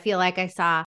 2022, I feel like I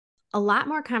saw a lot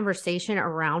more conversation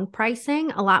around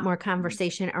pricing, a lot more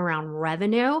conversation around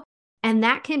revenue. And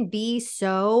that can be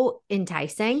so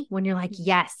enticing when you're like,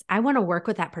 yes, I want to work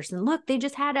with that person. Look, they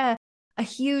just had a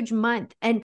huge month.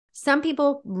 And some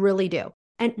people really do.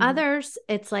 And others,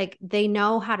 it's like they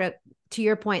know how to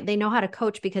your point, they know how to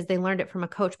coach because they learned it from a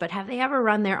coach, but have they ever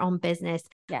run their own business?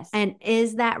 Yes. And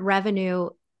is that revenue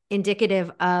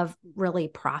indicative of really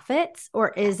profits, or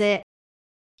is it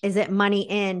money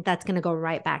in that's going to go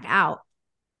right back out?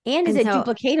 And is it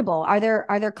duplicatable? Are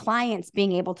there clients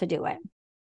being able to do it?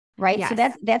 Right. Yes.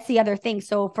 So that's the other thing.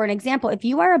 So for an example, if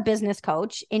you are a business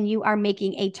coach and you are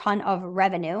making a ton of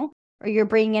revenue, or you're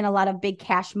bringing in a lot of big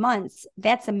cash months,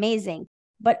 that's amazing.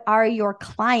 But are your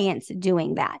clients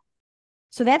doing that?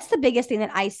 So that's the biggest thing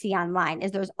that I see online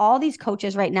is there's all these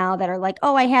coaches right now that are like,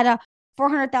 oh, I had a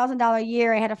 $400,000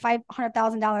 year. I had a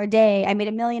 $500,000 day. I made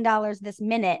 $1 million this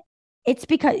minute. It's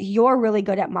because you're really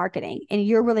good at marketing and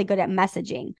you're really good at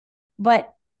messaging.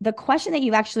 But the question that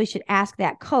you actually should ask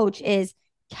that coach is,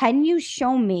 can you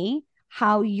show me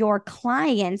how your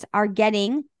clients are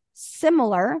getting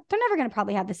similar? They're never going to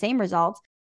probably have the same results,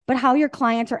 but how your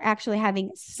clients are actually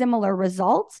having similar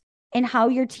results and how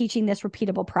you're teaching this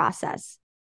repeatable process.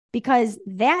 Because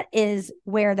that is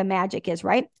where the magic is,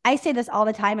 right? I say this all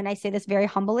the time, and I say this very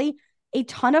humbly. A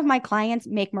ton of my clients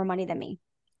make more money than me.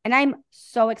 And I'm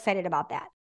so excited about that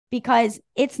because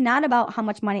it's not about how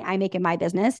much money I make in my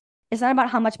business. It's not about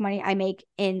how much money I make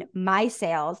in my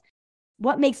sales.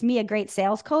 What makes me a great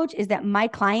sales coach is that my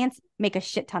clients make a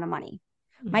shit ton of money.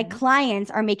 My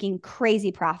clients are making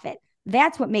crazy profit.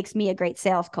 That's what makes me a great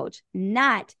sales coach,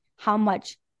 not how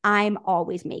much I'm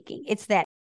always making. It's that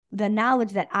the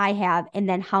knowledge that I have and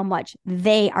then how much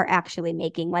they are actually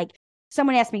making. Like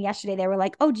someone asked me yesterday, they were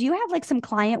like, oh, do you have like some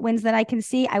client wins that I can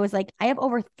see? I was like, I have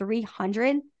over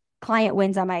 300 client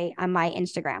wins on my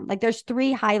Instagram. Like there's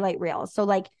 3 highlight reels. So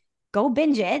like go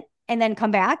binge it and then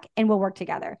come back and we'll work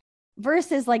together.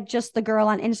 Versus like just the girl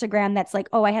on Instagram that's like,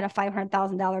 oh, I had a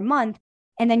 $500,000 month.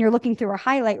 And then you're looking through her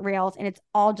highlight reels and it's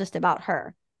all just about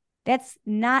her. That's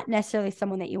not necessarily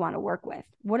someone that you want to work with.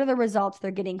 What are the results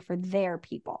they're getting for their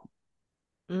people?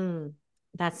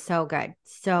 That's so good.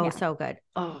 So good.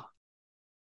 Oh,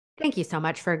 thank you so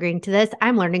much for agreeing to this.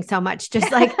 I'm learning so much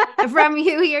just like from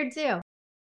you here too.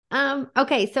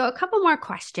 Okay. So a couple more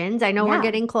questions. I know we're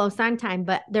getting close on time,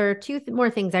 but there are 2 more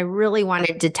things I really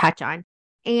wanted to touch on.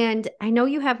 And I know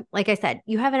you have, like I said,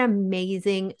 you have an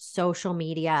amazing social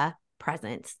media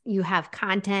presence. You have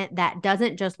content that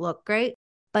doesn't just look great,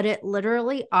 but it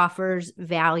literally offers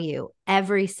value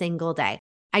every single day.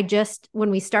 When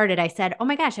we started, I said, oh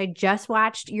my gosh, I just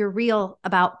watched your reel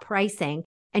about pricing.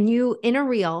 And you in a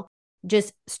reel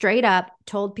just straight up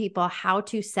told people how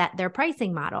to set their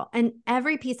pricing model. And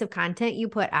every piece of content you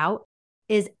put out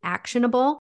is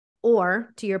actionable,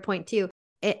 or to your point too,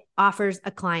 it offers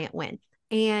a client win.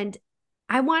 And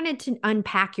I wanted to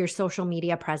unpack your social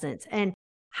media presence and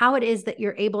how it is that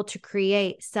you're able to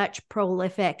create such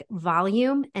prolific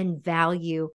volume and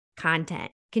value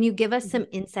content. Can you give us some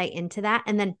insight into that?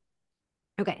 And then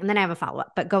I have a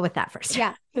follow-up, but go with that first.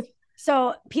 Yeah.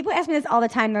 So people ask me this all the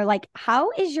time. They're like,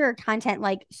 how is your content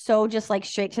like so just like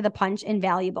straight to the punch and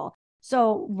valuable?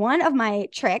 So one of my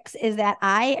tricks is that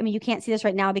I mean, you can't see this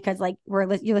right now because like you're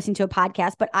listening to a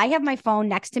podcast, but I have my phone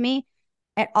next to me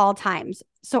at all times.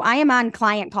 So I am on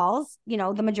client calls, the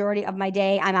majority of my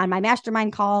day. I'm on my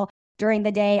mastermind call during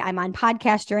the day. I'm on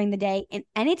podcast during the day. And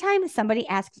anytime somebody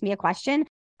asks me a question,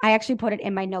 I actually put it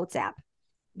in my notes app.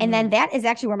 And then that is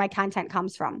actually where my content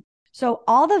comes from. So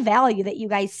all the value that you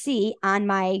guys see on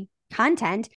my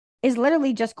content is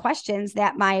literally just questions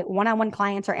that my one-on-one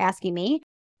clients are asking me,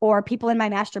 or people in my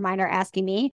mastermind are asking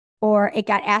me, or it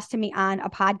got asked to me on a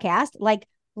podcast. Like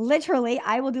literally,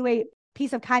 I will do a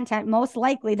piece of content most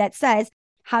likely that says,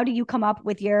 how do you come up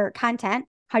with your content?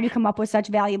 How do you come up with such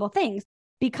valuable things?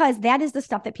 Because that is the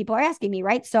stuff that people are asking me,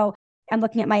 right? So I'm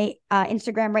looking at my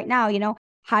Instagram right now,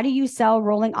 how do you sell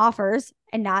rolling offers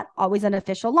and not always an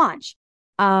official launch?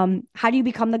 How do you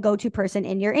become the go-to person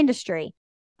in your industry?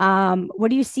 What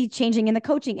do you see changing in the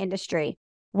coaching industry?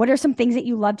 What are some things that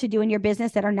you love to do in your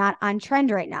business that are not on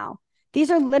trend right now? These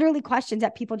are literally questions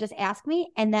that people just ask me.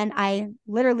 And then I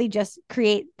literally just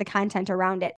create the content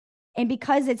around it. And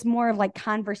because it's more of like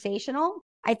conversational,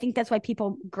 I think that's why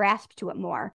people grasp to it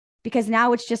more, because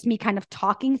now it's just me kind of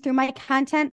talking through my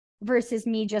content versus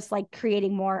me just like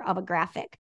creating more of a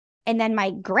graphic. And then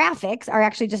my graphics are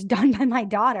actually just done by my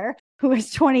daughter, who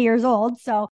is 20 years old.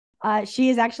 So she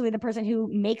is actually the person who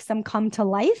makes them come to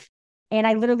life. And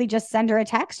I literally just send her a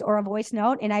text or a voice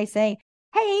note and I say,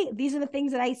 hey, these are the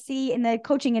things that I see in the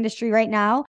coaching industry right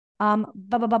now. Blah,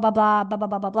 blah, blah, blah, blah, blah, blah,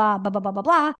 blah, blah, blah, blah, blah, blah,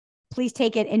 blah. Please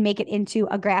take it and make it into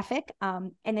a graphic.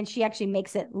 And then she actually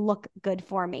makes it look good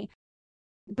for me.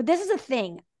 But this is a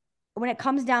thing when it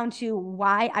comes down to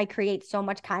why I create so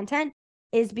much content,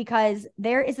 is because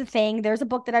there's a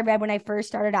book that I read when I first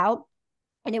started out,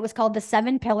 and it was called The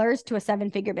 7 Pillars to a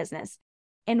 7-Figure Business.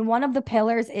 And one of the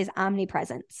pillars is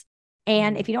omnipresence.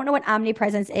 And if you don't know what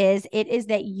omnipresence is, it is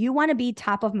that you want to be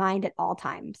top of mind at all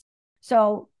times.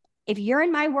 So if you're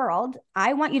in my world,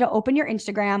 I want you to open your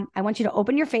Instagram. I want you to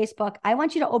open your Facebook. I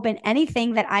want you to open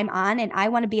anything that I'm on, and I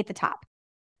want to be at the top.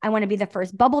 I want to be the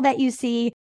first bubble that you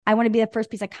see. I want to be the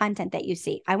first piece of content that you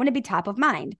see. I want to be top of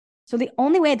mind. So the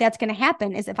only way that's going to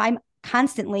happen is if I'm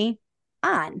constantly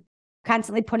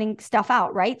putting stuff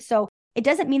out, right? So it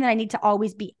doesn't mean that I need to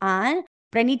always be on,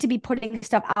 but I need to be putting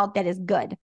stuff out that is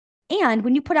good. And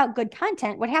when you put out good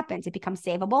content, what happens? It becomes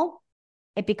savable,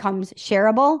 it becomes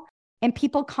shareable, and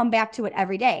people come back to it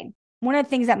every day. One of the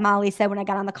things that Molly said when I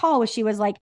got on the call was, she was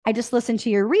like, I just listened to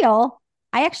your reel.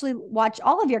 I actually watch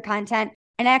all of your content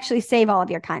and I actually save all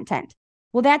of your content.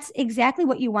 Well, that's exactly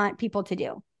what you want people to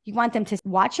do. You want them to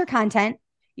watch your content,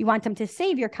 you want them to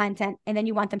save your content, and then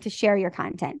you want them to share your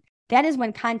content. That is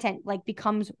when content like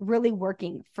becomes really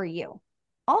working for you.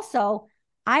 Also,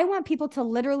 I want people to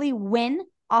literally win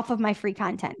off of my free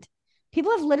content.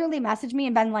 People have literally messaged me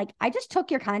and been like, I just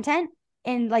took your content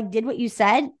and like did what you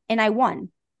said and I won.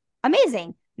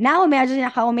 Amazing. Now imagine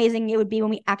how amazing it would be when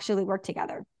we actually work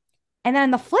together. And then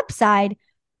on the flip side,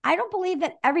 I don't believe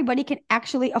that everybody can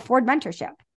actually afford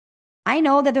mentorship. I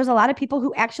know that there's a lot of people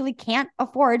who actually can't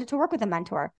afford to work with a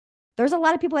mentor. There's a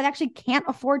lot of people that actually can't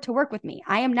afford to work with me.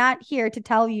 I am not here to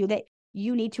tell you that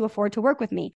you need to afford to work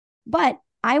with me, but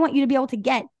I want you to be able to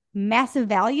get massive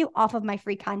value off of my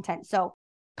free content. So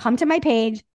come to my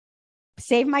page,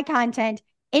 save my content,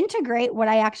 integrate what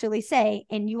I actually say,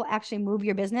 and you will actually move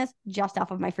your business just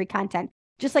off of my free content,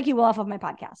 just like you will off of my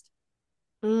podcast.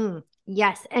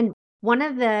 Yes. And one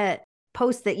of the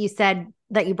posts that you said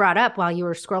that you brought up while you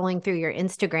were scrolling through your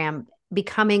Instagram,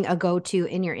 becoming a go-to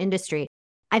in your industry,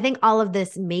 I think all of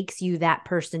this makes you that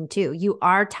person too. You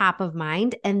are top of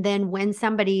mind. And then when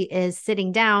somebody is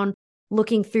sitting down,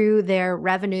 looking through their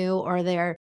revenue or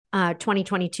their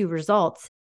 2022 results,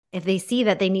 if they see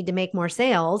that they need to make more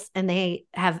sales and they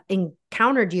have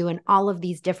encountered you in all of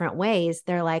these different ways,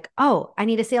 they're like, oh, I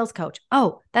need a sales coach.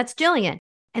 Oh, that's Jillian.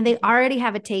 And they already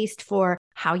have a taste for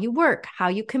how you work, how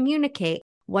you communicate,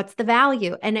 what's the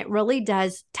value. And it really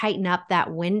does tighten up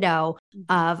that window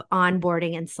of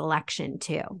onboarding and selection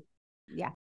too. Yeah.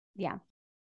 Yeah.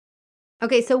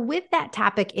 Okay, so with that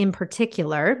topic in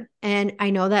particular, and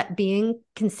I know that being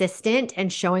consistent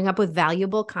and showing up with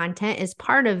valuable content is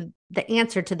part of the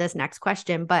answer to this next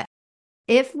question, but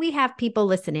if we have people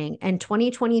listening and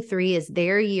 2023 is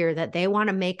their year that they want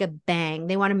to make a bang,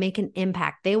 they want to make an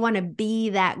impact, they want to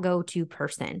be that go-to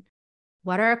person,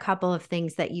 what are a couple of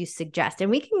things that you suggest?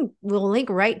 And we'll link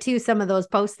right to some of those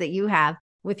posts that you have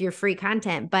with your free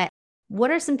content, but what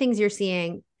are some things you're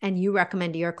seeing and you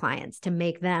recommend to your clients to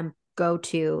make them go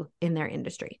to in their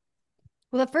industry?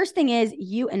 Well, the first thing is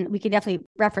and we can definitely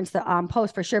reference the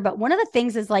post for sure. But one of the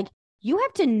things is like, you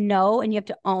have to know and you have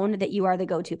to own that you are the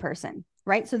go-to person,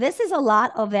 right? So this is a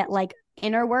lot of that like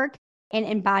inner work and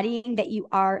embodying that you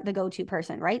are the go-to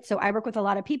person, right? So I work with a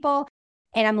lot of people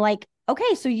and I'm like,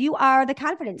 okay, so you are the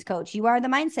confidence coach. You are the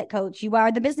mindset coach. You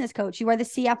are the business coach. You are the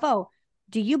CFO.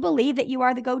 Do you believe that you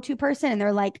are the go-to person? And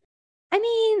they're like, I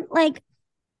mean, like,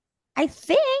 I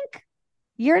think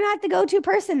you're not the go-to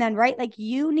person then, right? Like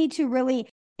you need to really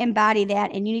embody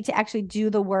that and you need to actually do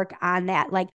the work on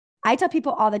that. Like I tell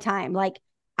people all the time, like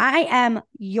I am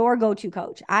your go-to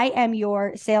coach. I am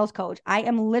your sales coach. I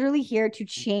am literally here to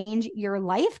change your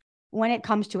life when it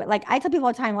comes to it. Like I tell people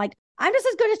all the time, like I'm just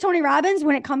as good as Tony Robbins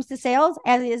when it comes to sales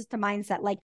as it is to mindset.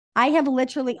 Like I have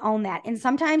literally owned that. And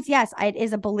sometimes, yes, it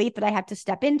is a belief that I have to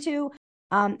step into.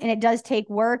 And it does take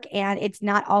work and it's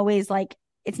not always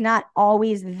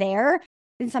there.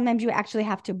 And sometimes you actually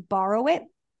have to borrow it.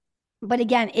 But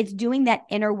again, it's doing that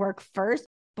inner work first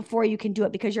before you can do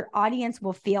it because your audience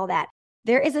will feel that.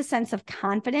 There is a sense of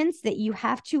confidence that you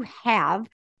have to have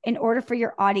in order for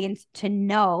your audience to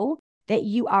know that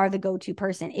you are the go-to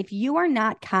person. If you are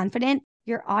not confident,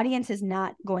 your audience is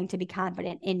not going to be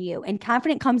confident in you. And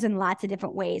confident comes in lots of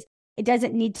different ways. It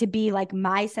doesn't need to be like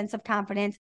my sense of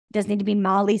confidence. It doesn't need to be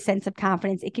Molly's sense of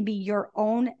confidence. It can be your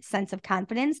own sense of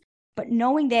confidence. But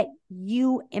knowing that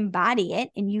you embody it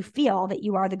and you feel that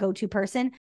you are the go-to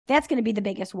person, that's going to be the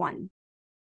biggest one.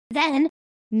 Then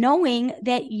knowing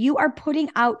that you are putting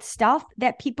out stuff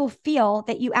that people feel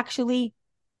that you actually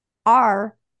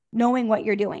are knowing what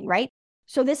you're doing, right?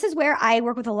 So this is where I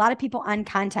work with a lot of people on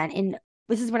content. And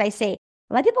this is what I say.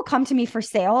 A lot of people come to me for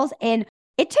sales and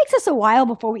it takes us a while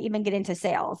before we even get into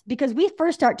sales because we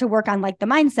first start to work on like the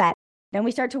mindset. Then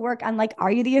we start to work on like,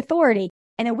 are you the authority?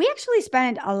 And then we actually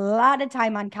spend a lot of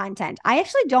time on content. I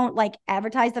actually don't like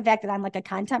advertise the fact that I'm like a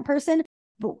content person,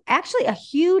 but actually a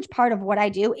huge part of what I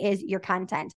do is your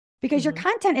content because your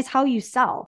content is how you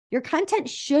sell. Your content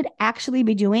should actually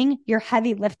be doing your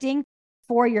heavy lifting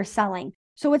for your selling.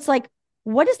 So it's like,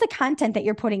 what is the content that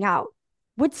you're putting out?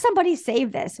 Would somebody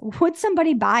save this? Would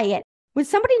somebody buy it? Would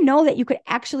somebody know that you could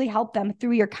actually help them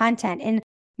through your content? And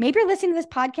maybe you're listening to this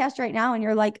podcast right now and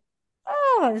you're like,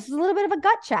 oh, this is a little bit of a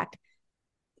gut check.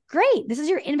 Great. This is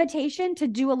your invitation to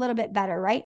do a little bit better,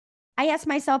 right? I ask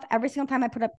myself every single time I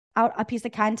put out a piece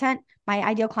of content, my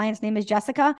ideal client's name is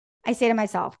Jessica. I say to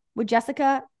myself, would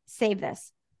Jessica save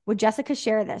this? Would Jessica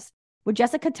share this? Would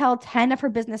Jessica tell 10 of her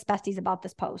business besties about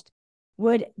this post?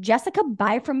 Would Jessica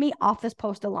buy from me off this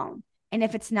post alone? And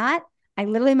if it's not, I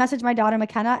literally message my daughter,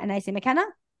 McKenna, and I say, McKenna,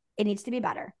 it needs to be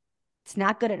better. It's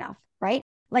not good enough, right?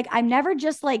 Like I'm never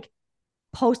just like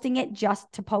posting it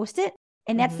just to post it.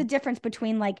 And that's the difference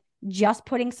between like just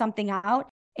putting something out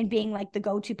and being like the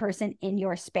go-to person in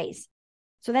your space.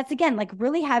 So that's again, like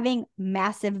really having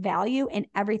massive value in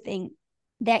everything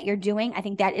that you're doing. I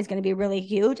think that is going to be really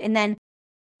huge. And then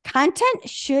content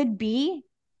should be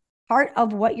part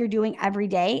of what you're doing every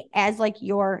day as like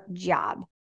your job.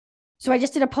 So I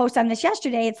just did a post on this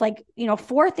yesterday. It's like,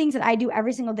 4 things that I do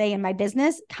every single day in my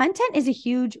business. Content is a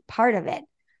huge part of it.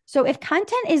 So if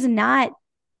content is not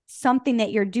something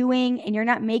that you're doing and you're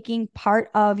not making part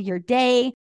of your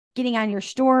day, getting on your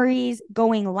stories,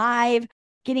 going live,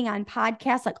 getting on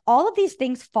podcasts, like all of these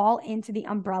things fall into the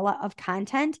umbrella of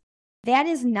content. That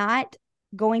is not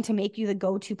going to make you the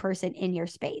go-to person in your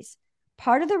space.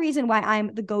 Part of the reason why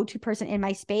I'm the go-to person in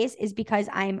my space is because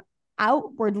I'm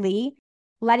outwardly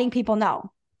letting people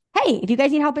know, hey, if you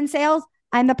guys need help in sales,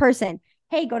 I'm the person.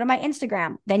 Hey, go to my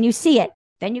Instagram. Then you see it.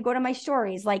 Then you go to my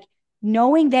stories. Like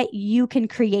knowing that you can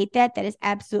create that is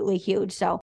absolutely huge.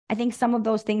 So I think some of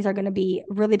those things are going to be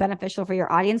really beneficial for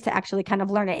your audience to actually kind of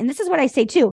learn it. And this is what I say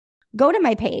too. Go to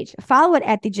my page, follow it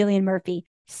at the Jillian Murphy,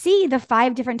 see the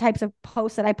 5 different types of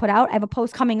posts that I put out. I have a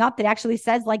post coming up that actually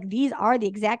says like, these are the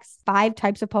exact 5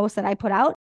 types of posts that I put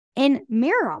out, and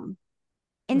mirror them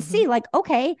and see like,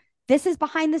 okay, this is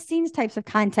behind the scenes types of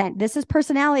content. This is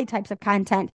personality types of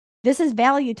content. This is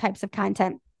value types of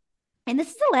content. And this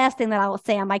is the last thing that I will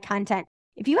say on my content.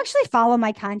 If you actually follow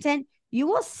my content, you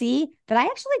will see that I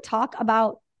actually talk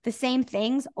about the same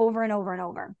things over and over and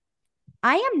over.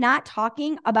 I am not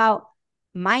talking about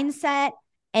mindset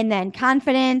and then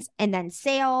confidence and then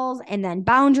sales and then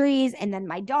boundaries and then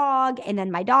my dog and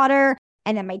then my daughter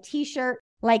and then my t-shirt.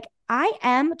 Like I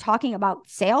am talking about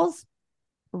sales,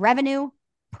 revenue,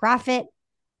 profit,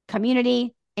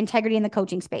 community, integrity in the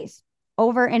coaching space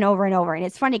over and over and over. And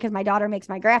it's funny because my daughter makes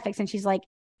my graphics and she's like,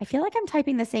 I feel like I'm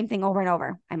typing the same thing over and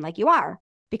over. I'm like, you are,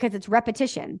 because it's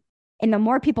repetition. And the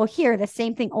more people hear the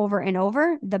same thing over and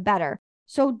over, the better.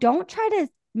 So don't try to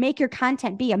make your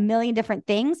content be a million different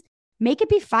things. Make it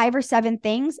be 5 or 7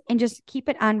 things and just keep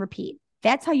it on repeat.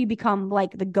 That's how you become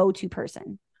like the go-to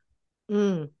person.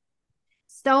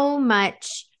 So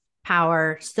much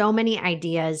power, so many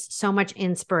ideas, so much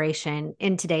inspiration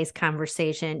in today's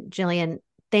conversation. Jillian,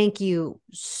 thank you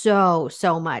so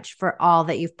much for all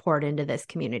that you've poured into this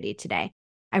community today.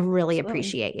 I really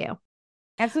appreciate you.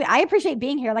 Absolutely. I appreciate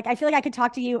being here. Like, I feel like I could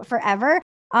talk to you forever.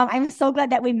 I'm so glad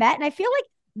that we met. And I feel like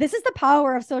this is the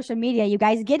power of social media. You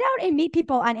guys get out and meet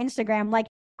people on Instagram. Like,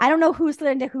 I don't know who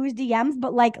slid into whose DMs,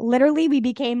 but like literally we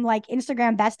became like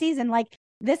Instagram besties. And like,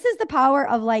 this is the power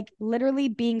of like literally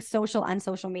being social on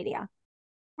social media.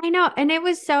 I know. And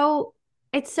it's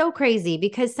so crazy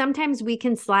because sometimes we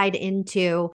can slide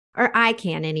into, or I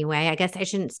can anyway. I guess I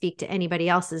shouldn't speak to anybody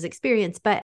else's experience,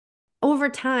 but over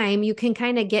time, you can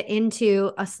kind of get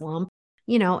into a slump.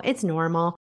 It's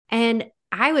normal. And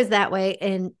I was that way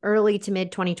in early to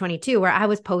mid 2022, where I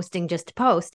was posting just to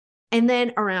post. And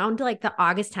then around like the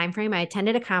August timeframe, I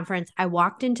attended a conference. I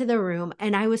walked into the room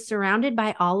and I was surrounded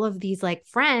by all of these like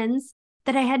friends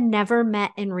that I had never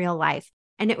met in real life.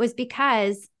 And it was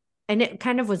because, and it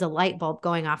kind of was a light bulb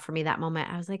going off for me that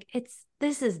moment. I was like,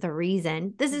 this is the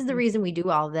reason. This is the reason we do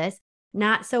all of this,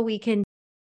 not so we can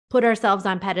put ourselves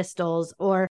on pedestals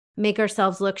or make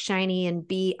ourselves look shiny and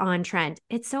be on trend.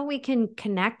 It's so we can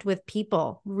connect with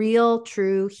people, real,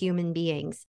 true human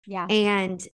beings. Yeah.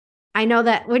 And I know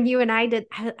that when you and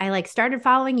I like started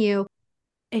following you,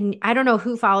 and I don't know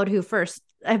who followed who first,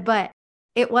 but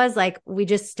it was like we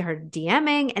just started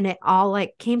DMing and it all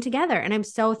like came together. And I'm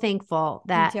so thankful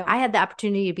that I had the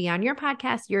opportunity to be on your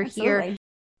podcast. You're here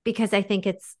because I think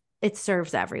it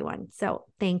serves everyone. So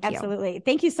thank you. Absolutely.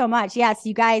 Thank you so much. Yes,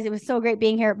 you guys, it was so great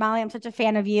being here. Molly, I'm such a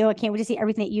fan of you. I can't wait to see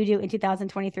everything that you do in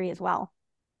 2023 as well.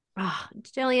 Oh,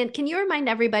 Jillian, can you remind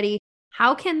everybody,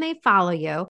 how can they follow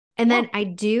you? And then I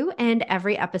do end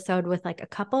every episode with like a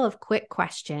couple of quick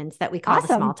questions that we call the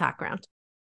small talk round.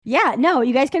 Yeah, no,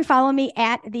 you guys can follow me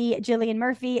at the Jillian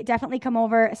Murphy. Definitely come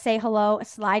over, say hello,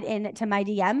 slide into my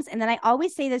DMs. And then I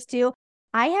always say this too.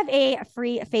 I have a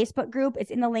free Facebook group.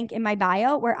 It's in the link in my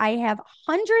bio where I have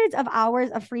hundreds of hours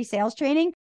of free sales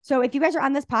training. So if you guys are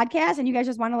on this podcast and you guys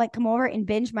just want to like come over and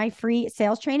binge my free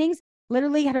sales trainings,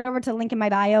 literally head over to the link in my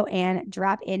bio and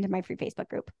drop into my free Facebook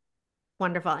group.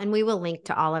 Wonderful. And we will link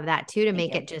to all of that too to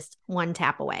make it just one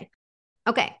tap away.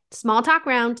 Okay. Small talk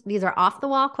round. These are off the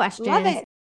wall questions. Love it.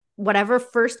 Whatever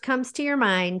first comes to your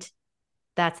mind,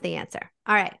 that's the answer.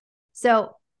 All right.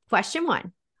 So question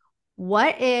 1,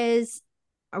 what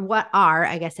are,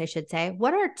 I guess I should say,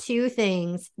 what are 2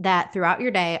 things that throughout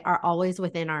your day are always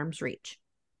within arm's reach?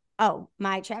 Oh,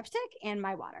 my chapstick and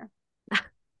my water.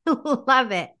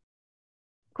 Love it.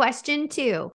 Question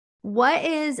 2, what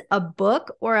is a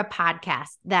book or a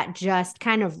podcast that just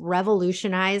kind of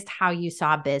revolutionized how you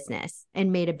saw business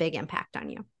and made a big impact on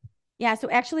you? Yeah. So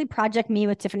actually Project Me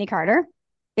with Tiffany Carter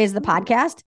is the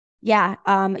podcast. Yeah.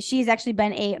 She's actually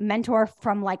been a mentor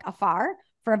from like afar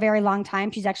for a very long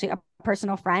time. She's actually a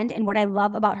personal friend. And what I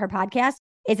love about her podcast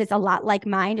is it's a lot like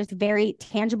mine. Just very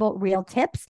tangible, real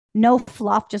tips, no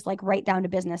fluff, just like right down to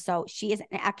business. So she is an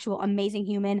actual amazing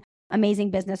human, amazing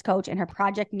business coach. And her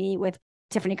Project Me with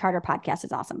Tiffany Carter podcast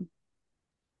is awesome.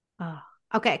 Oh,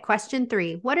 okay. Question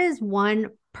 3, what is one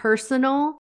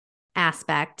personal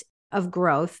aspect of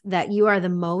growth that you are the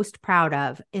most proud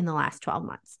of in the last 12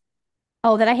 months?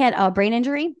 Oh, that I had a brain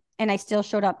injury and I still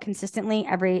showed up consistently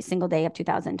every single day of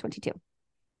 2022.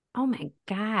 Oh my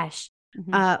gosh.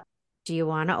 Do you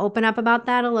want to open up about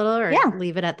that a little or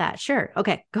leave it at that? Sure.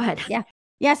 Okay, go ahead.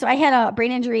 Yeah. So I had a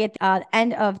brain injury at the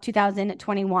end of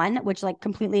 2021, which like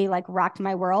completely like rocked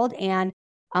my world. And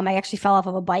I actually fell off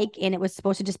of a bike and it was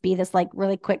supposed to just be this like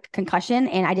really quick concussion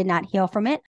and I did not heal from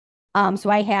it. So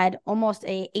I had almost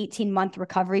a 18-month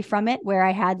recovery from it where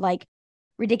I had like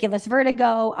ridiculous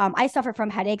vertigo. I suffer from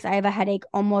headaches. I have a headache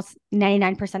almost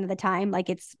 99% of the time. Like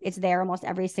it's there almost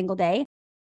every single day.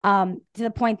 To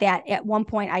the point that at one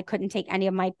point I couldn't take any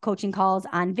of my coaching calls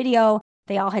on video.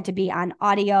 They all had to be on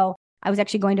audio. I was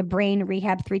actually going to brain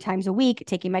rehab 3 times a week,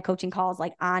 taking my coaching calls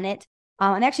like on it.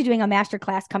 I'm actually doing a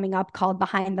masterclass coming up called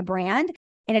Behind the Brand.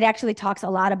 And it actually talks a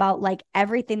lot about like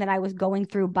everything that I was going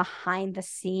through behind the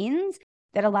scenes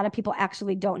that a lot of people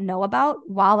actually don't know about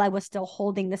while I was still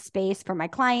holding the space for my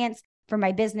clients, for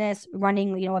my business,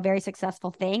 running, a very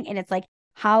successful thing. And it's like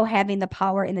how having the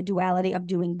power in the duality of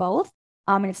doing both.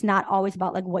 And it's not always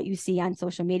about like what you see on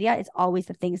social media. It's always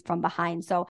the things from behind.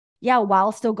 So yeah,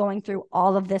 while still going through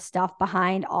all of this stuff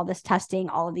behind, all this testing,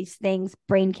 all of these things,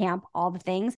 brain camp, all the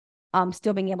things,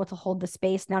 still being able to hold the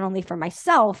space, not only for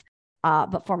myself,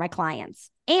 but for my clients.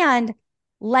 And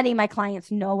letting my clients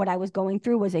know what I was going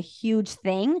through was a huge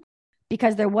thing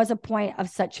because there was a point of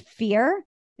such fear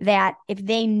that if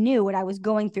they knew what I was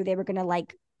going through, they were going to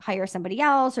like hire somebody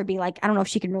else or be like, I don't know if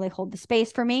she can really hold the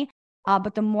space for me.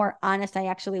 But the more honest I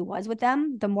actually was with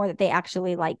them, the more that they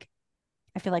actually like,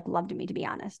 I feel like loved me, to be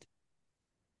honest.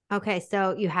 Okay,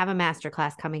 so you have a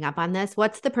masterclass coming up on this.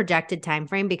 What's the projected time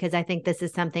frame? Because I think this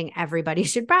is something everybody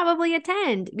should probably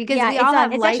attend because we all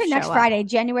have it's life actually next Friday,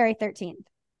 January 13th.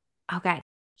 Okay,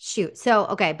 shoot. So,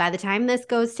 okay, by the time this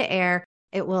goes to air,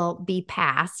 it will be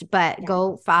past, but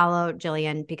go follow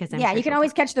Jillian because I'm sure you can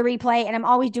always catch the replay, and I'm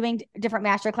always doing different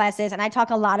master classes. And I talk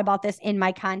a lot about this in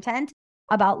my content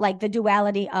about like the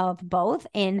duality of both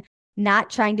and not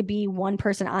trying to be one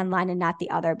person online and not the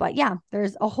other. But yeah,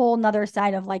 there's a whole nother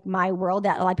side of like my world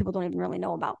that a lot of people don't even really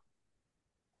know about.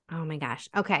 Oh my gosh.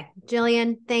 Okay.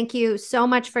 Jillian, thank you so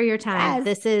much for your time. Yes.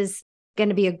 This is going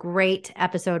to be a great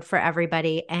episode for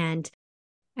everybody. And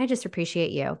I just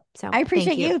appreciate you. So I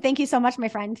appreciate you. Thank you so much, my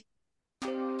friend.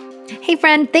 Hey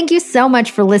friend, thank you so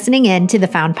much for listening in to The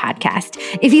Found Podcast.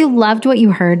 If you loved what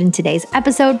you heard in today's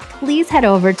episode, please head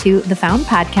over to The Found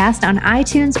Podcast on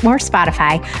iTunes or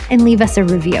Spotify and leave us a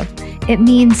review. It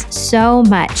means so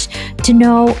much to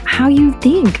know how you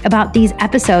think about these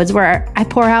episodes where I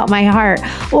pour out my heart,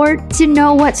 or to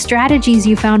know what strategies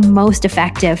you found most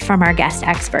effective from our guest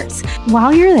experts.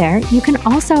 While you're there, you can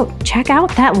also check out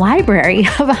that library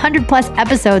of 100 plus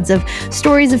episodes of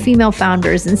stories of female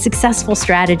founders and successful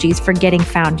strategies for getting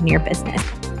found in your business.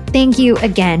 Thank you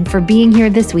again for being here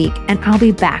this week, and I'll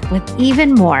be back with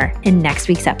even more in next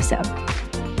week's episode.